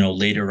about,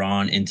 later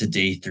on into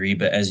day three,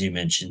 but as you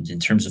mentioned, in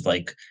terms of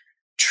like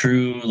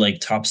true like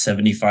top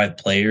 75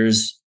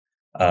 players,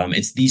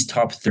 it's these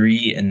top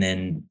three, and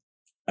then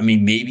I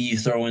mean maybe you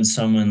throw in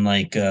someone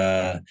like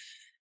DeMarvion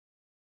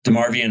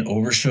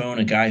Overshone,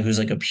 a guy who's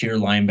like a pure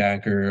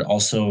linebacker.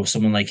 Also,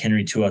 someone like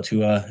Henry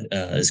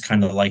Tuatua is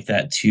kind of like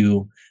that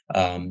too.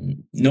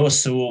 Noah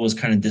Sewell was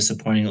kind of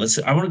disappointing.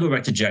 I want to go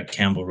back to Jack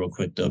Campbell real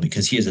quick though,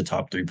 because he is a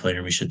top three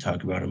player. We should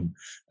talk about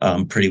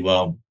him pretty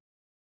well.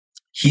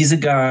 He's a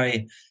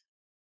guy.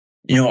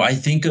 I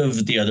think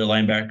of the other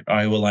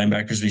Iowa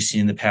linebackers we've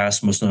seen in the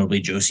past, most notably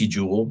Josie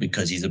Jewell,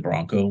 because he's a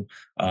Bronco.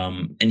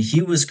 And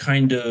he was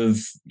kind of,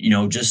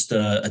 just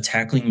a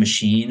tackling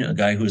machine, a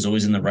guy who was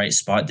always in the right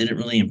spot, didn't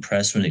really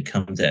impress when it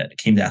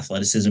came to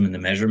athleticism and the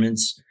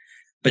measurements.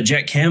 But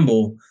Jack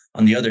Campbell,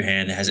 on the other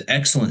hand, has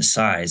excellent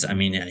size. I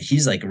mean,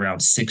 he's like around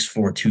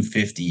 6'4",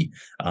 250.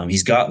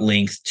 He's got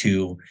length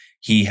too.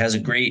 He has a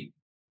great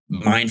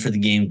mind for the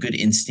game, good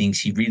instincts.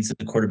 He reads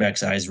the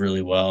quarterback's eyes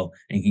really well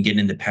and can get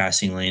into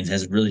passing lanes,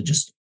 has really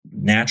just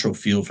natural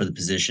feel for the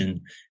position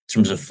in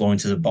terms of flowing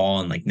to the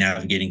ball and like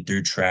navigating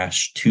through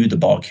trash to the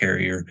ball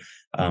carrier.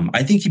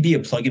 I think he'd be a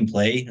plug and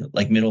play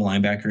like middle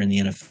linebacker in the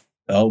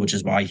NFL, which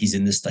is why he's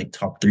in this like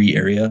top three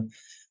area.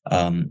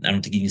 I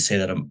don't think you can say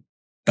that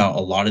about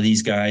a lot of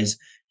these guys.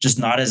 Just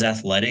not as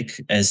athletic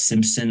as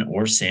Simpson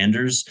or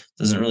Sanders.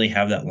 Doesn't really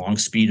have that long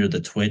speed or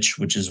the twitch,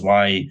 which is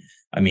why,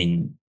 I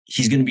mean,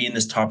 he's going to be in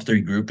this top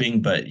three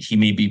grouping, but he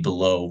may be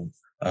below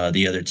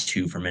the other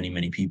two for many,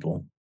 many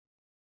people.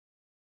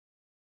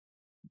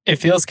 It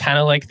feels kind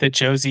of like the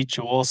Josie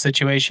Jewell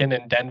situation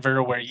in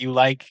Denver, where you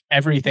like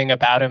everything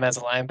about him as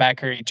a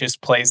linebacker. He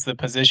just plays the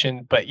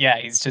position. But yeah,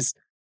 he's just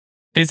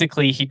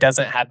physically, he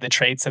doesn't have the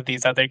traits of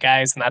these other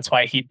guys. And that's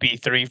why he'd be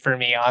 3 for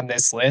me on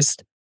this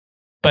list.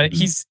 But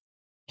Mhm.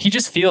 he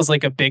just feels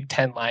like a Big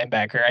Ten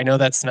linebacker. I know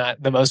that's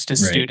not the most Right.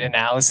 astute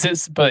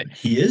analysis, but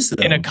He is,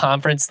 in a though.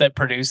 conference that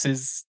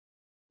produces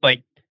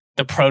like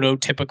the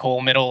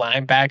prototypical middle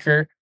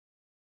linebacker,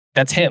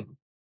 that's him.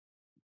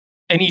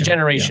 Any Yeah. Yeah,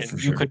 generation, for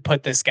you sure. could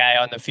put this guy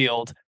on the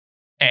field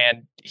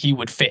and he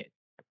would fit.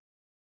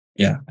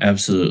 Yeah,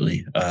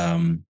 absolutely.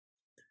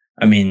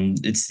 I mean,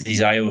 it's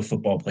these Iowa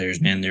football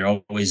players, man. They're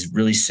always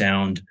really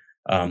sound.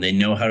 They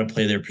know how to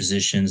play their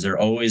positions. They're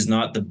always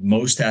not the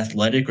most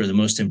athletic or the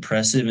most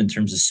impressive in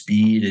terms of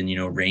speed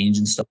and range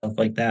and stuff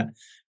like that,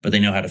 but they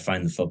know how to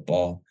find the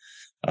football.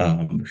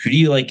 Who do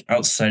you like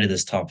outside of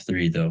this top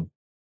three, though?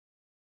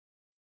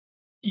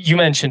 You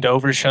mentioned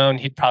Overshone,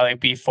 he'd probably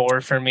be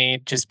 4 for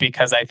me just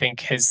because I think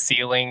his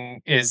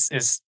ceiling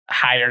is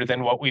higher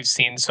than what we've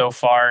seen so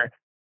far.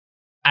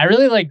 I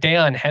really like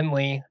Deion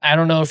Henley. I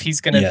don't know if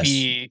he's gonna Yes.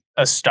 be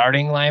a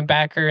starting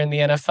linebacker in the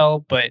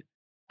NFL, but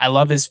I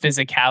love his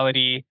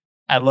physicality.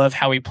 I love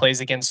how he plays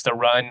against the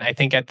run. I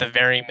think at the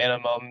very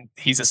minimum,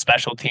 he's a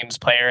special teams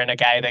player and a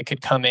guy that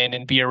could come in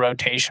and be a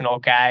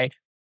rotational guy.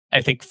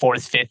 I think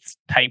fourth, fifth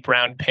type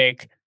round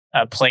pick,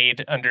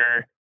 played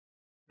under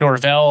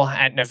Norvell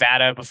at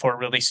Nevada before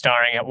really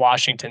starring at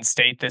Washington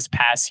State this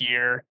past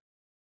year.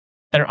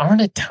 There aren't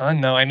a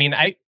ton though. I mean,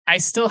 I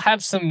still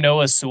have some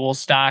Noah Sewell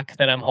stock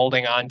that I'm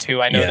holding on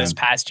to. I know Yeah. this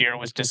past year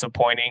was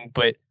disappointing,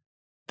 but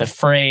the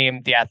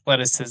frame, the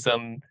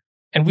athleticism,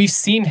 and we've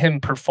seen him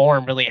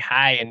perform really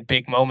high in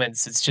big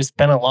moments. It's just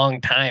been a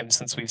long time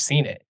since we've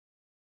seen it.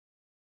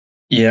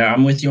 Yeah,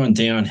 I'm with you on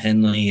Deion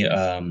Henley.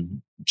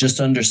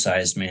 Just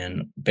undersized,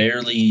 man.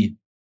 Barely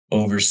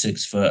over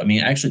 6 foot. I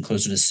mean, actually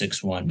closer to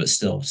 6'1", but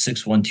still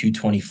 6'1",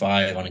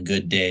 225 on a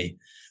good day.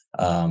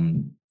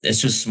 It's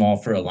just small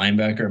for a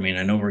linebacker. I mean,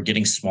 I know we're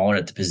getting smaller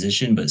at the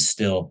position, but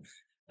still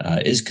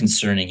is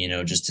concerning,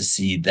 just to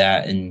see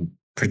that. And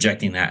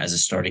projecting that as a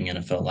starting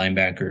NFL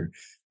linebacker.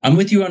 I'm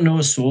with you on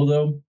Noah Sewell,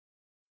 though.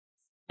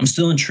 I'm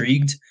still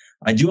intrigued.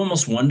 I do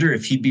almost wonder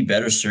if he'd be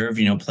better served,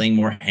 playing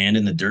more hand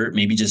in the dirt,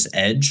 maybe just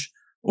edge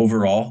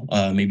overall,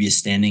 maybe a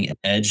standing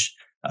edge.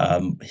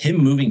 Him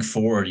moving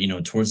forward,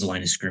 towards the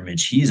line of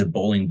scrimmage, he's a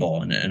bowling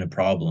ball and a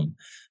problem.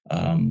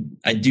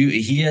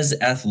 He has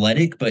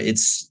athletic, but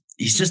he's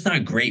just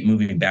not great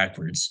moving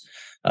backwards.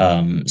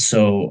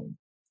 So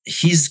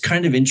he's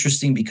kind of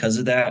interesting because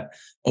of that.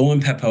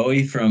 Owen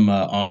Papoe from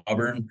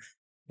Auburn,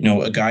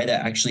 a guy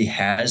that actually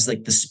has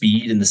like the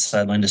speed and the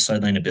sideline to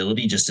sideline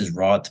ability, just as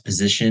raw at the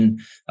position,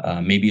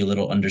 maybe a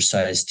little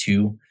undersized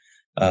too.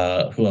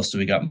 Who else do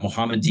we got?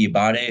 Mohamed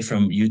Diabate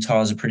from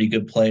Utah is a pretty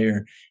good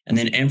player. And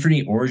then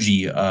Anthony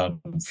Orji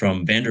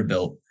from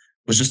Vanderbilt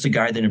was just a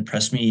guy that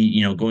impressed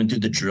me, going through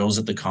the drills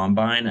at the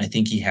combine. I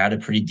think he had a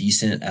pretty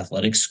decent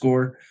athletic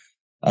score.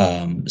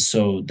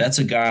 So that's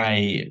a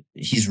guy,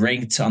 he's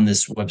ranked on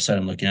this website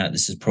I'm looking at.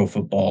 This is Pro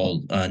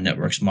Football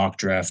Network's mock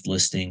draft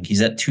listing.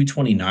 He's at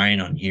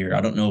 229 on here.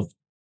 I don't know if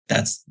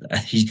that's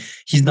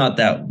he's not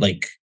that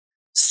like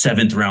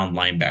seventh round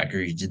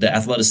linebacker. The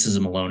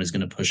athleticism alone is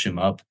going to push him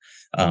up,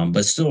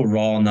 but still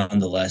raw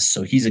nonetheless.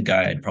 So he's a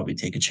guy I'd probably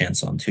take a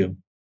chance on too.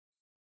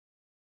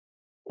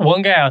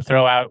 One guy I'll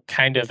throw out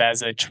kind of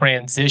as a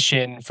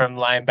transition from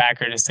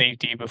linebacker to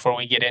safety before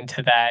we get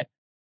into that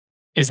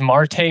is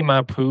Marte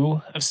Mapu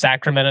of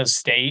Sacramento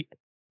State.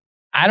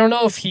 I don't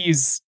know if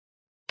he's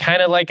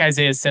kind of like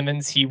Isaiah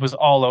Simmons. He was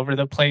all over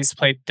the place,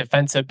 played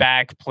defensive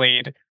back,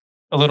 played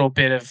a little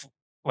bit of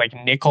like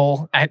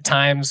nickel at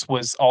times,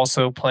 was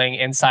also playing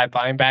inside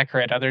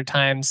linebacker at other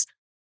times.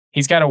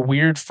 He's got a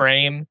weird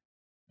frame,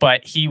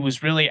 but he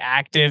was really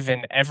active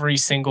in every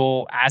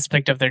single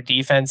aspect of their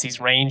defense. He's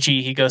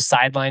rangy. He goes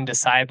sideline to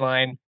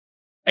sideline.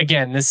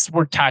 Again,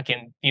 we're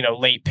talking,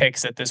 late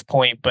picks at this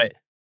point, but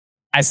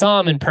I saw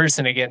him in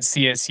person against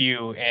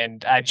CSU,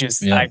 and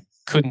Yeah. I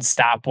couldn't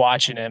stop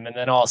watching him. And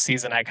then all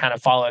season, I kind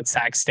of followed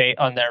Sac State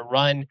on their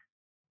run.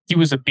 He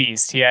was a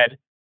beast. He had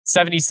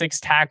 76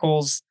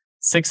 tackles,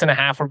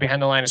 6.5 were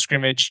behind the line of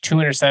scrimmage, 2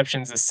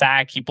 interceptions, a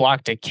sack. He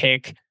blocked a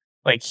kick.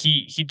 Like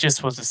he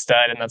just was a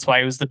stud, and that's why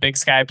he was the Big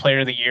Sky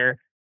Player of the Year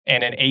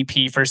and an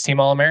AP First Team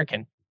All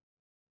American.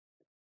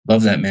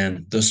 Love that,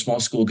 man. Those small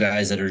school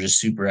guys that are just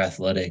super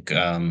athletic.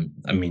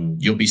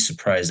 You'll be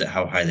surprised at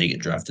how high they get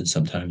drafted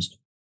sometimes.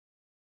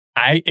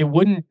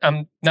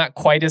 I'm not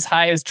quite as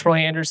high as Troy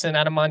Anderson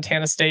out of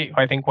Montana State,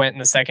 who I think went in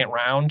the second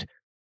round,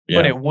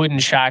 but Yeah. it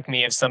wouldn't shock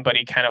me if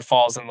somebody kind of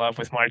falls in love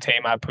with Marte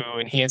Mapu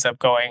and he ends up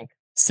going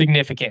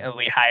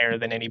significantly higher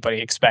than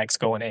anybody expects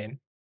going in.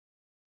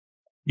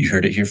 You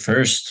heard it here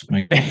first.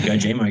 My guy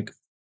J Mike.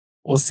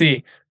 We'll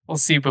see. We'll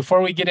see.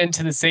 Before we get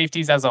into the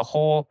safeties as a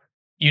whole,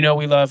 we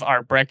love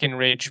our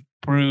Breckenridge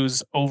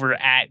brews over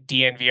at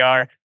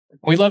DNVR.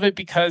 We love it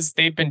because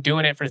they've been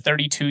doing it for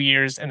 32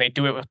 years and they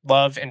do it with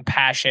love and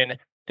passion.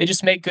 They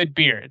just make good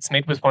beer. It's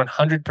made with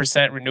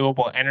 100%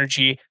 renewable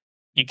energy.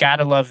 You got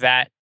to love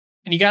that.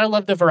 And you got to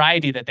love the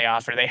variety that they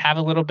offer. They have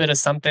a little bit of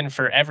something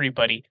for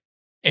everybody.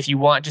 If you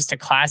want just a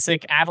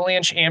classic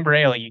Avalanche Amber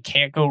Ale, you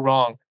can't go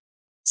wrong.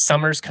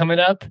 Summer's coming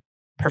up.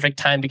 Perfect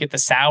time to get the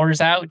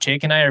sours out.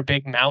 Jake and I are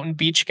big mountain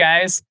beach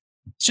guys.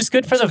 It's just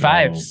good for Let's the go.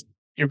 vibes.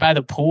 You're by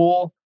the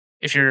pool.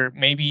 If you're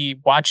maybe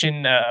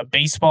watching a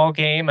baseball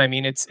game, I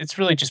mean, it's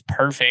really just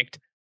perfect.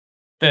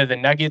 The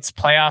Nuggets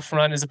playoff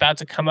run is about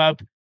to come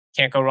up.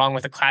 Can't go wrong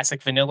with a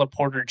classic vanilla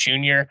porter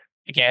junior.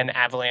 Again,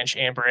 Avalanche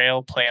Amber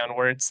Ale, play on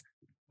words.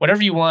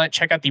 Whatever you want,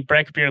 check out the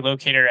Breck Beer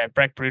Locator at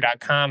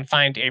breckbrew.com.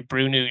 Find a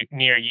brew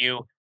near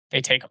you. They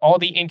take all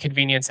the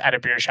inconvenience out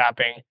of beer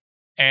shopping,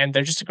 and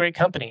they're just a great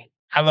company.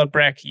 I love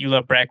Breck. You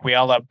love Breck. We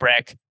all love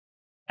Breck.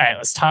 All right,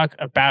 let's talk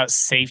about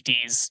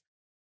safeties.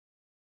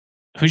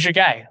 Who's your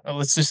guy?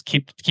 Let's just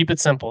keep it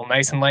simple,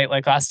 nice and light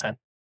like last time.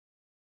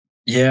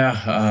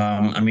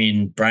 Yeah,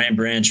 Brian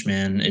Branch,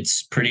 man,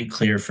 it's pretty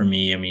clear for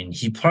me.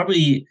 He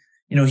probably,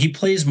 he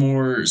plays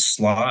more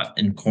slot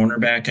and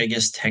cornerback, I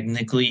guess,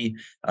 technically.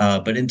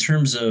 But in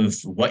terms of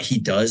what he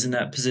does in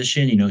that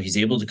position, he's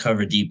able to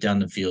cover deep down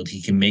the field.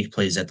 He can make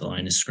plays at the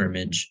line of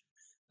scrimmage,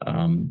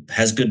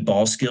 has good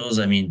ball skills.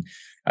 I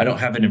don't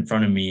have it in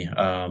front of me.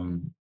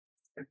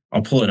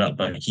 I'll pull it up,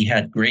 but he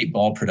had great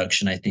ball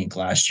production, I think,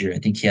 last year. I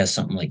think he has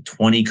something like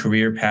 20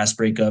 career pass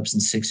breakups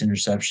and 6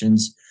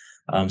 interceptions.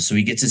 So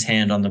he gets his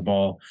hand on the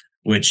ball,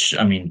 which,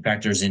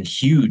 factors in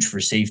huge for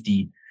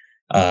safety.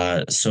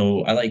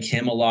 So I like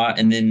him a lot.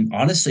 And then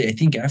honestly, I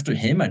think after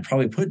him, I'd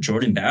probably put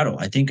Jordan Battle.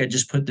 I think I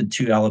just put the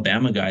two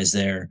Alabama guys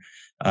there,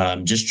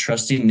 just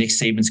trusting Nick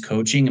Saban's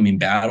coaching.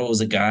 Battle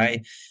is a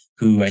guy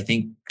who I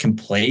think can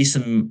play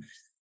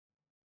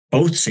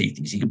both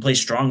safeties. He can play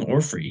strong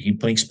or free. He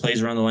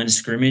plays around the line of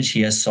scrimmage.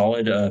 He has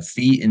solid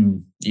feet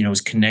and,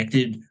 is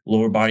connected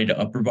lower body to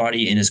upper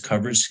body in his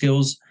coverage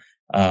skills.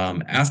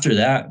 After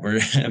that,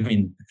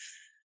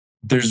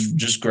 there's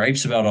just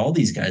gripes about all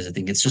these guys. I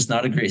think it's just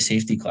not a great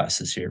safety class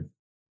this year.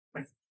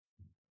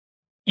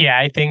 Yeah,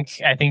 I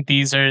think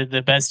these are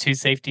the best two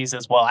safeties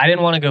as well. I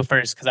didn't want to go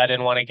first because I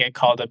didn't want to get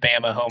called a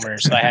Bama homer,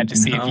 so I had to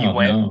see if you No,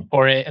 went no.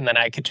 for it, and then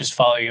I could just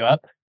follow you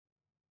up.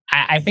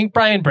 I think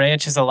Brian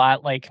Branch is a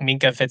lot like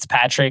Minka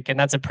Fitzpatrick, and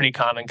that's a pretty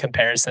common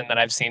comparison that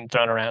I've seen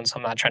thrown around. So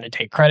I'm not trying to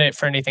take credit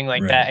for anything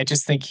like Right. that. I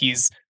just think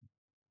he's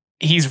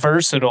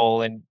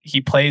versatile and he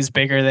plays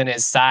bigger than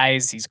his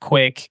size. He's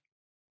quick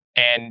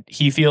and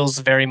he feels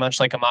very much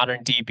like a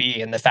modern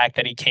DB. And the fact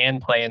that he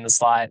can play in the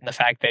slot and the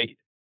fact that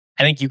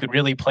I think you could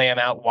really play him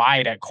out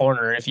wide at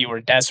corner if you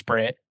were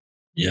desperate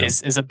Yeah.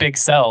 is a big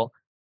sell.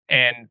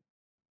 And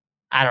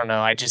I don't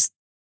know. I just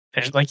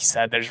there's like you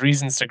said, there's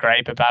reasons to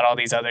gripe about all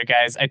these other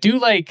guys. I do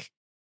like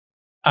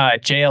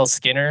JL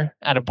Skinner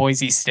out of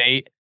Boise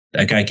State.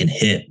 That guy can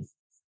hit.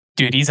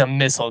 Dude, he's a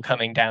missile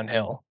coming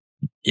downhill.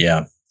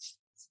 Yeah.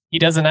 He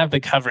doesn't have the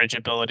coverage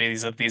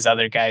abilities of these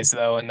other guys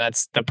though, and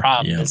that's the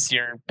problem Yeah. this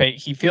year. But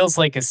he feels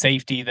like a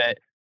safety that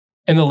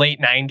in the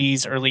late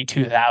 '90s, early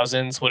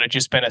 2000s would have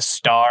just been a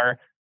star.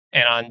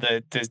 And on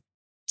the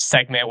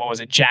segment, what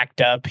was it,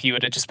 Jacked Up, he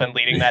would have just been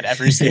leading that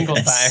every single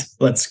time. Yes.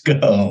 Let's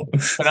go.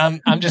 But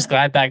I'm just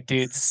glad that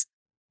dude's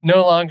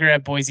no longer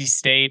at Boise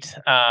State.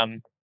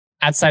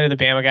 Outside of the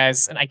Bama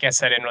guys, and I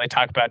guess I didn't really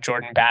talk about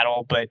Jordan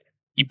Battle, but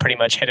you pretty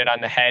much hit it on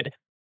the head.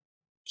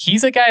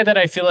 He's a guy that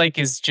I feel like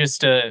is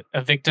just a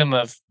victim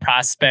of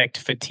prospect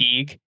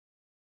fatigue.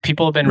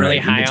 People have been really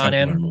Right. We've high been on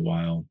talking about him, him a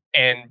while.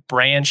 and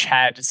Branch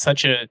had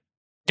such a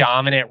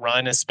dominant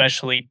run,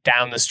 especially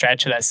down the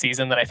stretch of that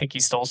season, that I think he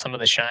stole some of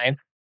the shine.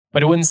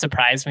 But it wouldn't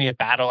surprise me if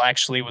Battle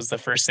actually was the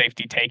first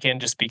safety taken,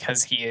 just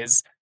because he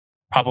is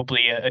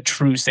probably a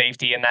true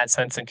safety in that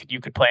sense, and you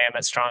could play him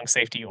at strong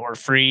safety or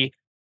free.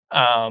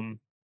 Um,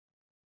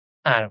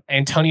 I don't know,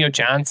 Antonio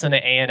Johnson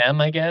at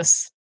A&M, I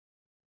guess.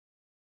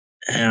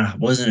 Yeah,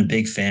 wasn't a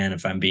big fan,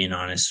 if I'm being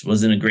honest.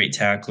 Wasn't a great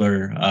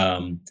tackler.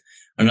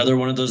 Another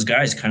one of those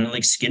guys, kind of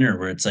like Skinner,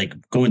 where it's like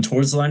going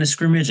towards the line of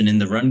scrimmage and in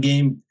the run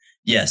game,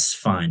 yes,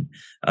 fine.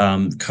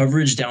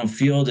 Coverage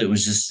downfield, it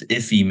was just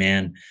iffy,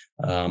 man.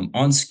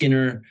 On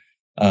Skinner,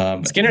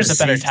 the Skinner's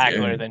a better safety.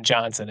 tackler than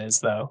Johnson is,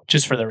 though,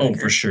 just for the Oh, for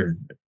record. sure.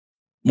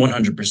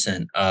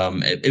 100%.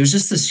 It was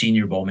just the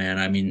Senior Bowl, man.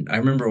 I mean, I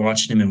remember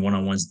watching him in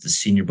one-on-ones at the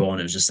Senior Bowl, and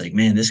it was just like,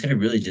 man, this guy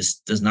really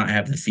just does not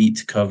have the feet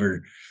to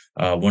cover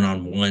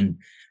one-on-one,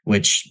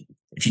 which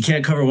if you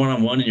can't cover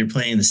one-on-one and you're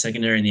playing the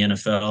secondary in the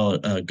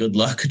NFL, good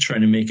luck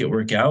trying to make it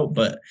work out.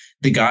 But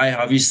the guy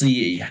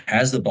obviously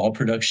has the ball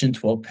production,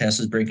 12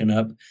 passes breaking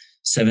up,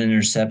 7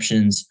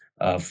 interceptions,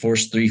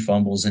 forced 3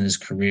 fumbles in his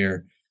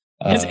career.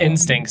 His Um,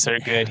 instincts are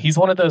good. He's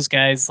one of those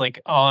guys like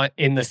on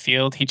in the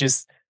field.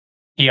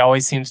 He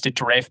always seems to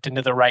drift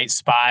into the right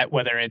spot,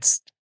 whether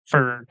it's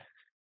for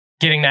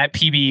getting that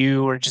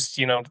PBU or just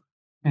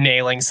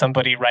nailing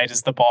somebody right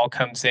as the ball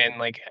comes in.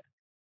 Like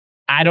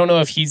I don't know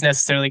if he's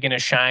necessarily going to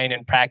shine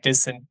in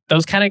practice, and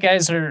those kind of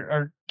guys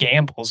are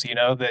gambles.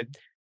 That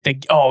they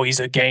oh he's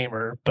a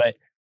gamer, but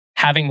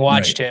having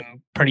watched right.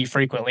 him pretty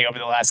frequently over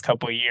the last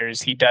couple of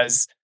years, he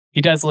does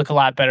look a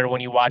lot better when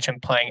you watch him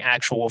playing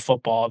actual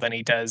football than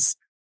he does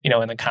in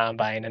the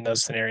combine in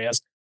those scenarios.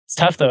 It's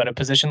tough though at a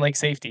position like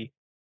safety.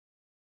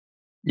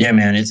 Yeah,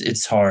 man,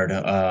 it's hard.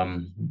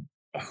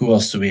 Who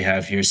else do we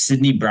have here?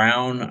 Sidney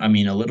Brown. I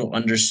mean, a little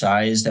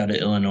undersized out of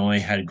Illinois,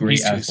 had great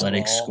He's too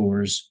athletic small.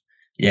 scores.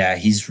 Yeah,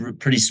 he's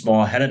pretty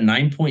small. Had a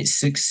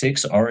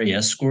 9.66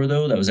 RAS score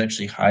though. That was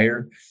actually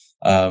higher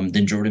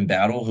than Jordan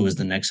Battle, who was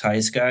the next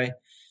highest guy.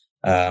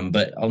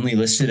 But only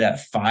listed at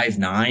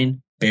 5'9",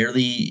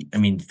 barely. I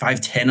mean,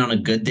 5'10" on a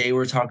good day.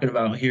 We're talking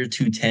about here,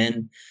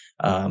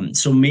 210.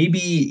 So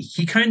maybe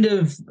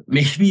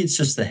maybe it's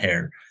just the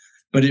hair,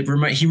 but he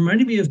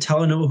reminded me of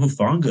Talanoa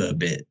Hufanga a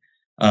bit.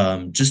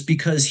 Just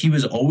because he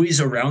was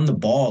always around the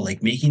ball,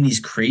 like making these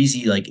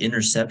crazy like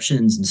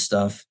interceptions and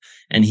stuff,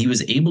 and he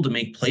was able to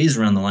make plays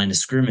around the line of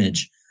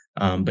scrimmage.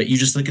 But you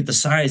just look at the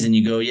size and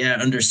you go, yeah,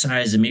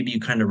 undersized, and maybe you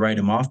kind of write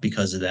him off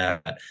because of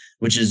that,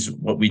 which is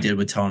what we did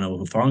with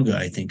Talanoa Hufanga,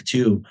 I think,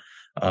 too.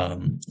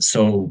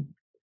 So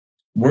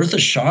worth a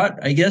shot,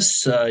 I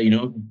guess,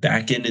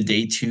 back into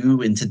day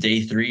 2, into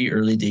day 3,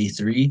 early day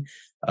 3,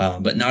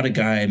 but not a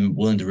guy I'm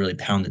willing to really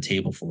pound the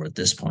table for at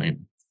this point.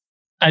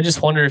 I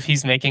just wonder if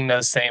he's making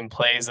those same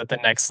plays at the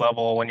next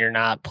level when you're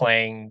not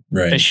playing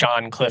the Right.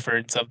 Sean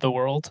Cliffords of the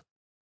world.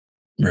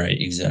 Right.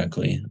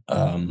 Exactly.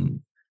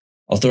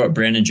 I'll throw out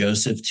Brandon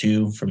Joseph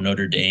too from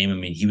Notre Dame. I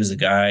mean, he was a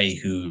guy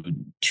who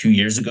 2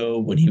 years ago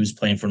when he was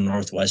playing for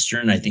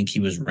Northwestern, I think he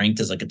was ranked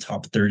as like a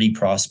top 30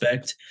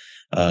 prospect,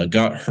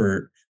 got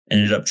hurt,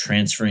 ended up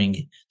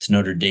transferring to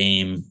Notre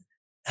Dame,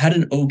 had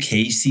an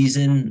okay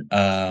season.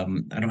 I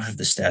don't have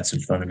the stats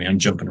in front of me. I'm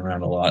jumping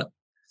around a lot.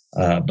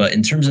 But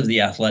in terms of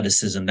the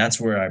athleticism, that's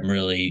where I'm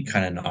really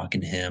kind of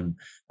knocking him.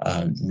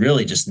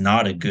 Really, just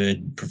not a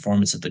good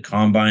performance at the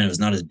combine. It was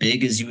not as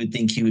big as you would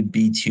think he would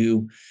be,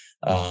 too.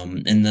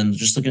 And then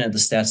just looking at the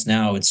stats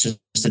now, it's just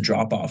a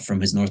drop off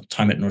from his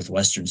time at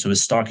Northwestern. So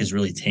his stock has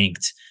really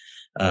tanked.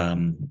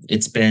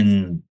 It's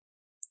been,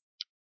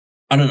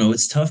 I don't know,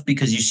 it's tough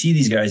because you see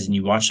these guys and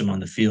you watch them on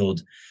the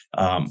field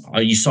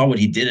You saw what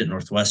he did at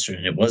Northwestern,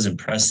 and it was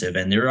impressive.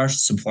 And there are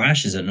some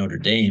flashes at Notre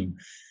Dame,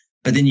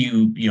 but then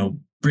you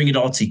bring it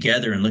all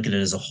together and look at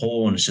it as a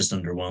whole, and it's just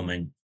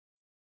underwhelming.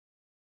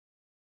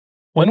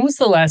 When was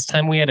the last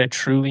time we had a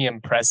truly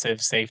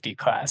impressive safety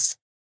class?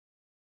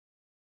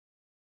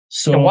 And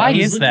So why I was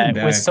is looking that?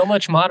 With back. so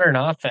much modern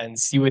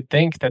offense, you would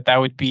think that that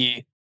would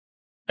be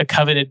a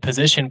coveted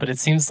position, but it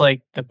seems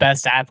like the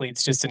best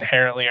athletes just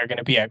inherently are going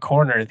to be at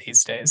corner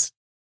these days.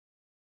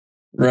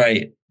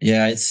 Right.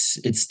 Yeah,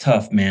 it's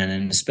tough, man.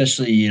 And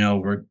especially,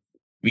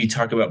 we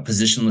talk about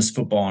positionless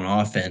football on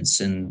offense,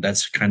 and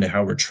that's kind of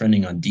how we're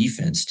trending on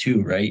defense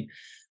too, right?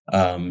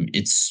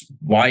 It's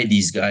why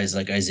these guys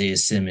like Isaiah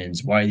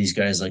Simmons, why these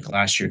guys like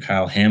last year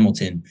Kyle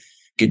Hamilton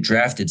get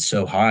drafted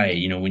so high.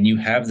 When you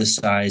have the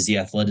size, the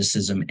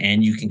athleticism,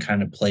 and you can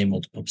kind of play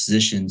multiple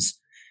positions,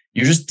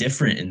 you're just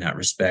different in that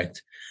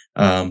respect.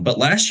 But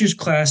last year's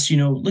class,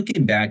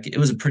 looking back, it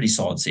was a pretty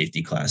solid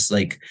safety class.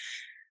 Like,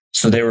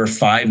 so there were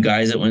five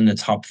guys that went in the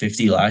top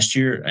 50 last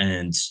year,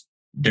 and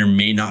there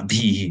may not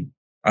be,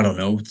 I don't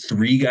know,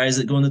 three guys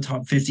that go in the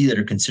top 50 that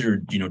are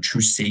considered,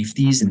 true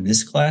safeties in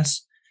this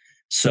class.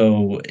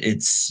 So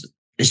it's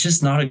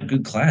just not a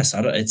good class.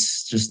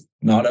 It's just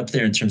not up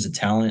there in terms of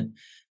talent.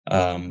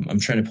 I'm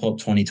trying to pull up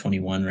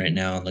 2021 right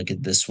now and look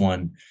at this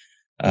one.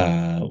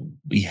 Uh,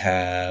 we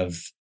have,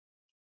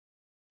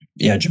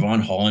 yeah,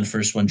 Javon Holland,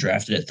 first one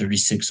drafted at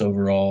 36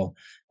 overall.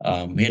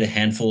 We had a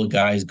handful of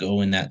guys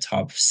go in that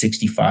top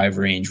 65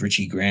 range: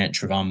 Richie Grant,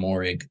 Trevon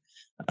Morig,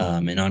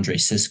 and Andre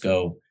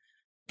Cisco.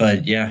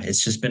 But yeah,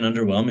 it's just been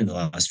underwhelming the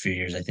last few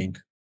years, I think.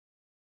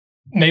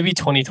 Maybe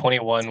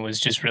 2021 was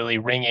just really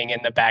ringing in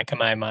the back of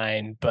my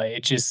mind, but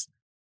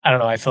I don't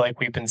know. I feel like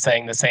we've been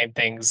saying the same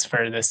things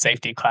for the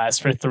safety class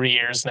for 3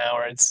 years now,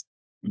 where it's,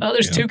 oh,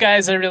 there's Yeah. two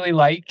guys I really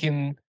like,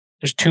 and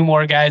there's two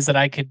more guys that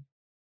I could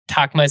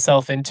talk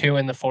myself into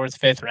in the fourth,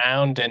 fifth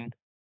round, and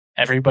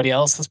everybody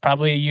else is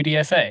probably a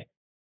UDFA.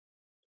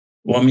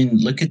 Well, I mean,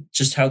 look at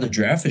just how the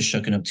draft is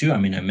shooken up too. I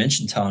mean, I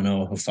mentioned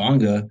Talanoa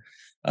Hufanga.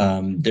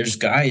 There's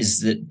guys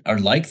that are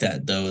like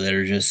that though, that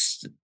are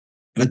just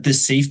with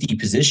this safety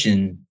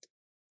position.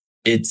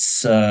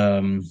 It's I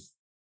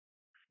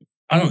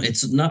don't want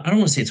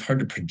to say it's hard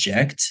to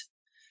project,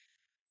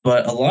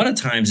 but a lot of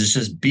times it's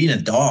just being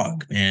a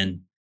dog,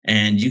 man.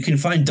 And you can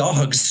find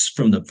dogs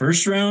from the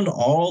first round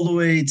all the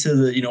way to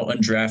the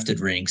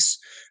undrafted ranks.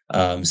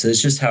 So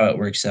it's just how it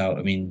works out.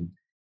 I mean,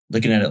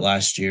 looking at it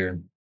last year,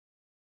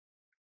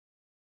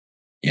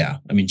 yeah,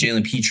 I mean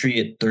Jalen Petrie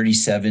at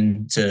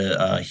 37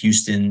 to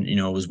Houston,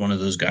 was one of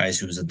those guys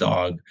who was a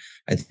dog.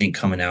 I think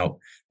coming out,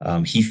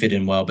 he fit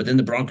in well. But then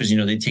the Broncos,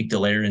 they take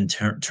Delaire and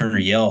Turner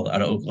Yell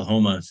out of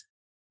Oklahoma.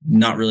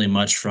 Not really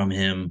much from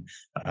him.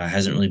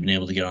 Hasn't really been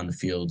able to get on the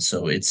field,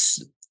 so it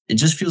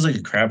just feels like a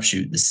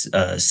crapshoot. This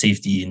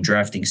safety and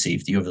drafting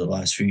safety over the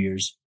last few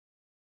years.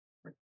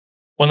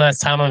 One last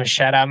time, I'm going to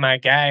shout out my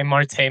guy,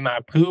 Marte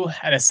Mapu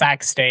at a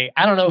Sac State.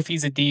 I don't know if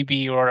he's a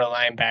DB or a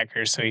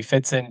linebacker, so he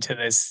fits into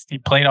this. He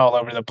played all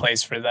over the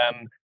place for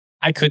them.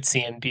 I could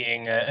see him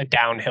being a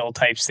downhill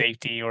type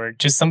safety or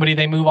just somebody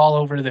they move all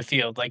over the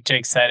field. Like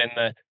Jake said, in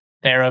the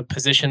era of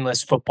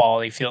positionless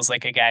football, he feels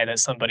like a guy that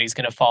somebody's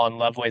going to fall in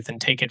love with and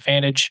take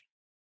advantage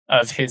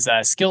of his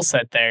skill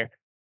set there.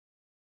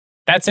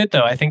 That's it,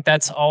 though. I think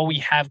that's all we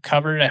have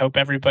covered. I hope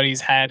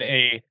everybody's had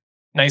a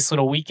nice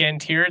little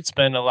weekend here. It's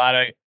been a lot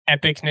of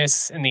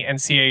epicness in the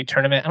NCAA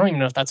tournament. I don't even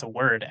know if that's a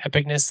word.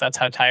 Epicness. That's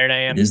how tired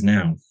I It am. is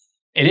now.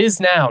 It is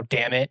now,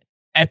 damn it.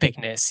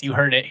 Epicness. You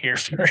heard it here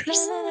first.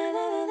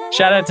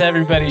 Shout out to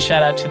everybody.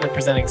 Shout out to the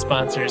presenting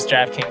sponsors,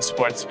 DraftKings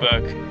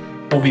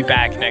Sportsbook. We'll be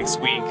back next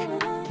week.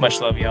 Much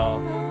love, y'all.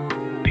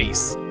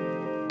 Peace.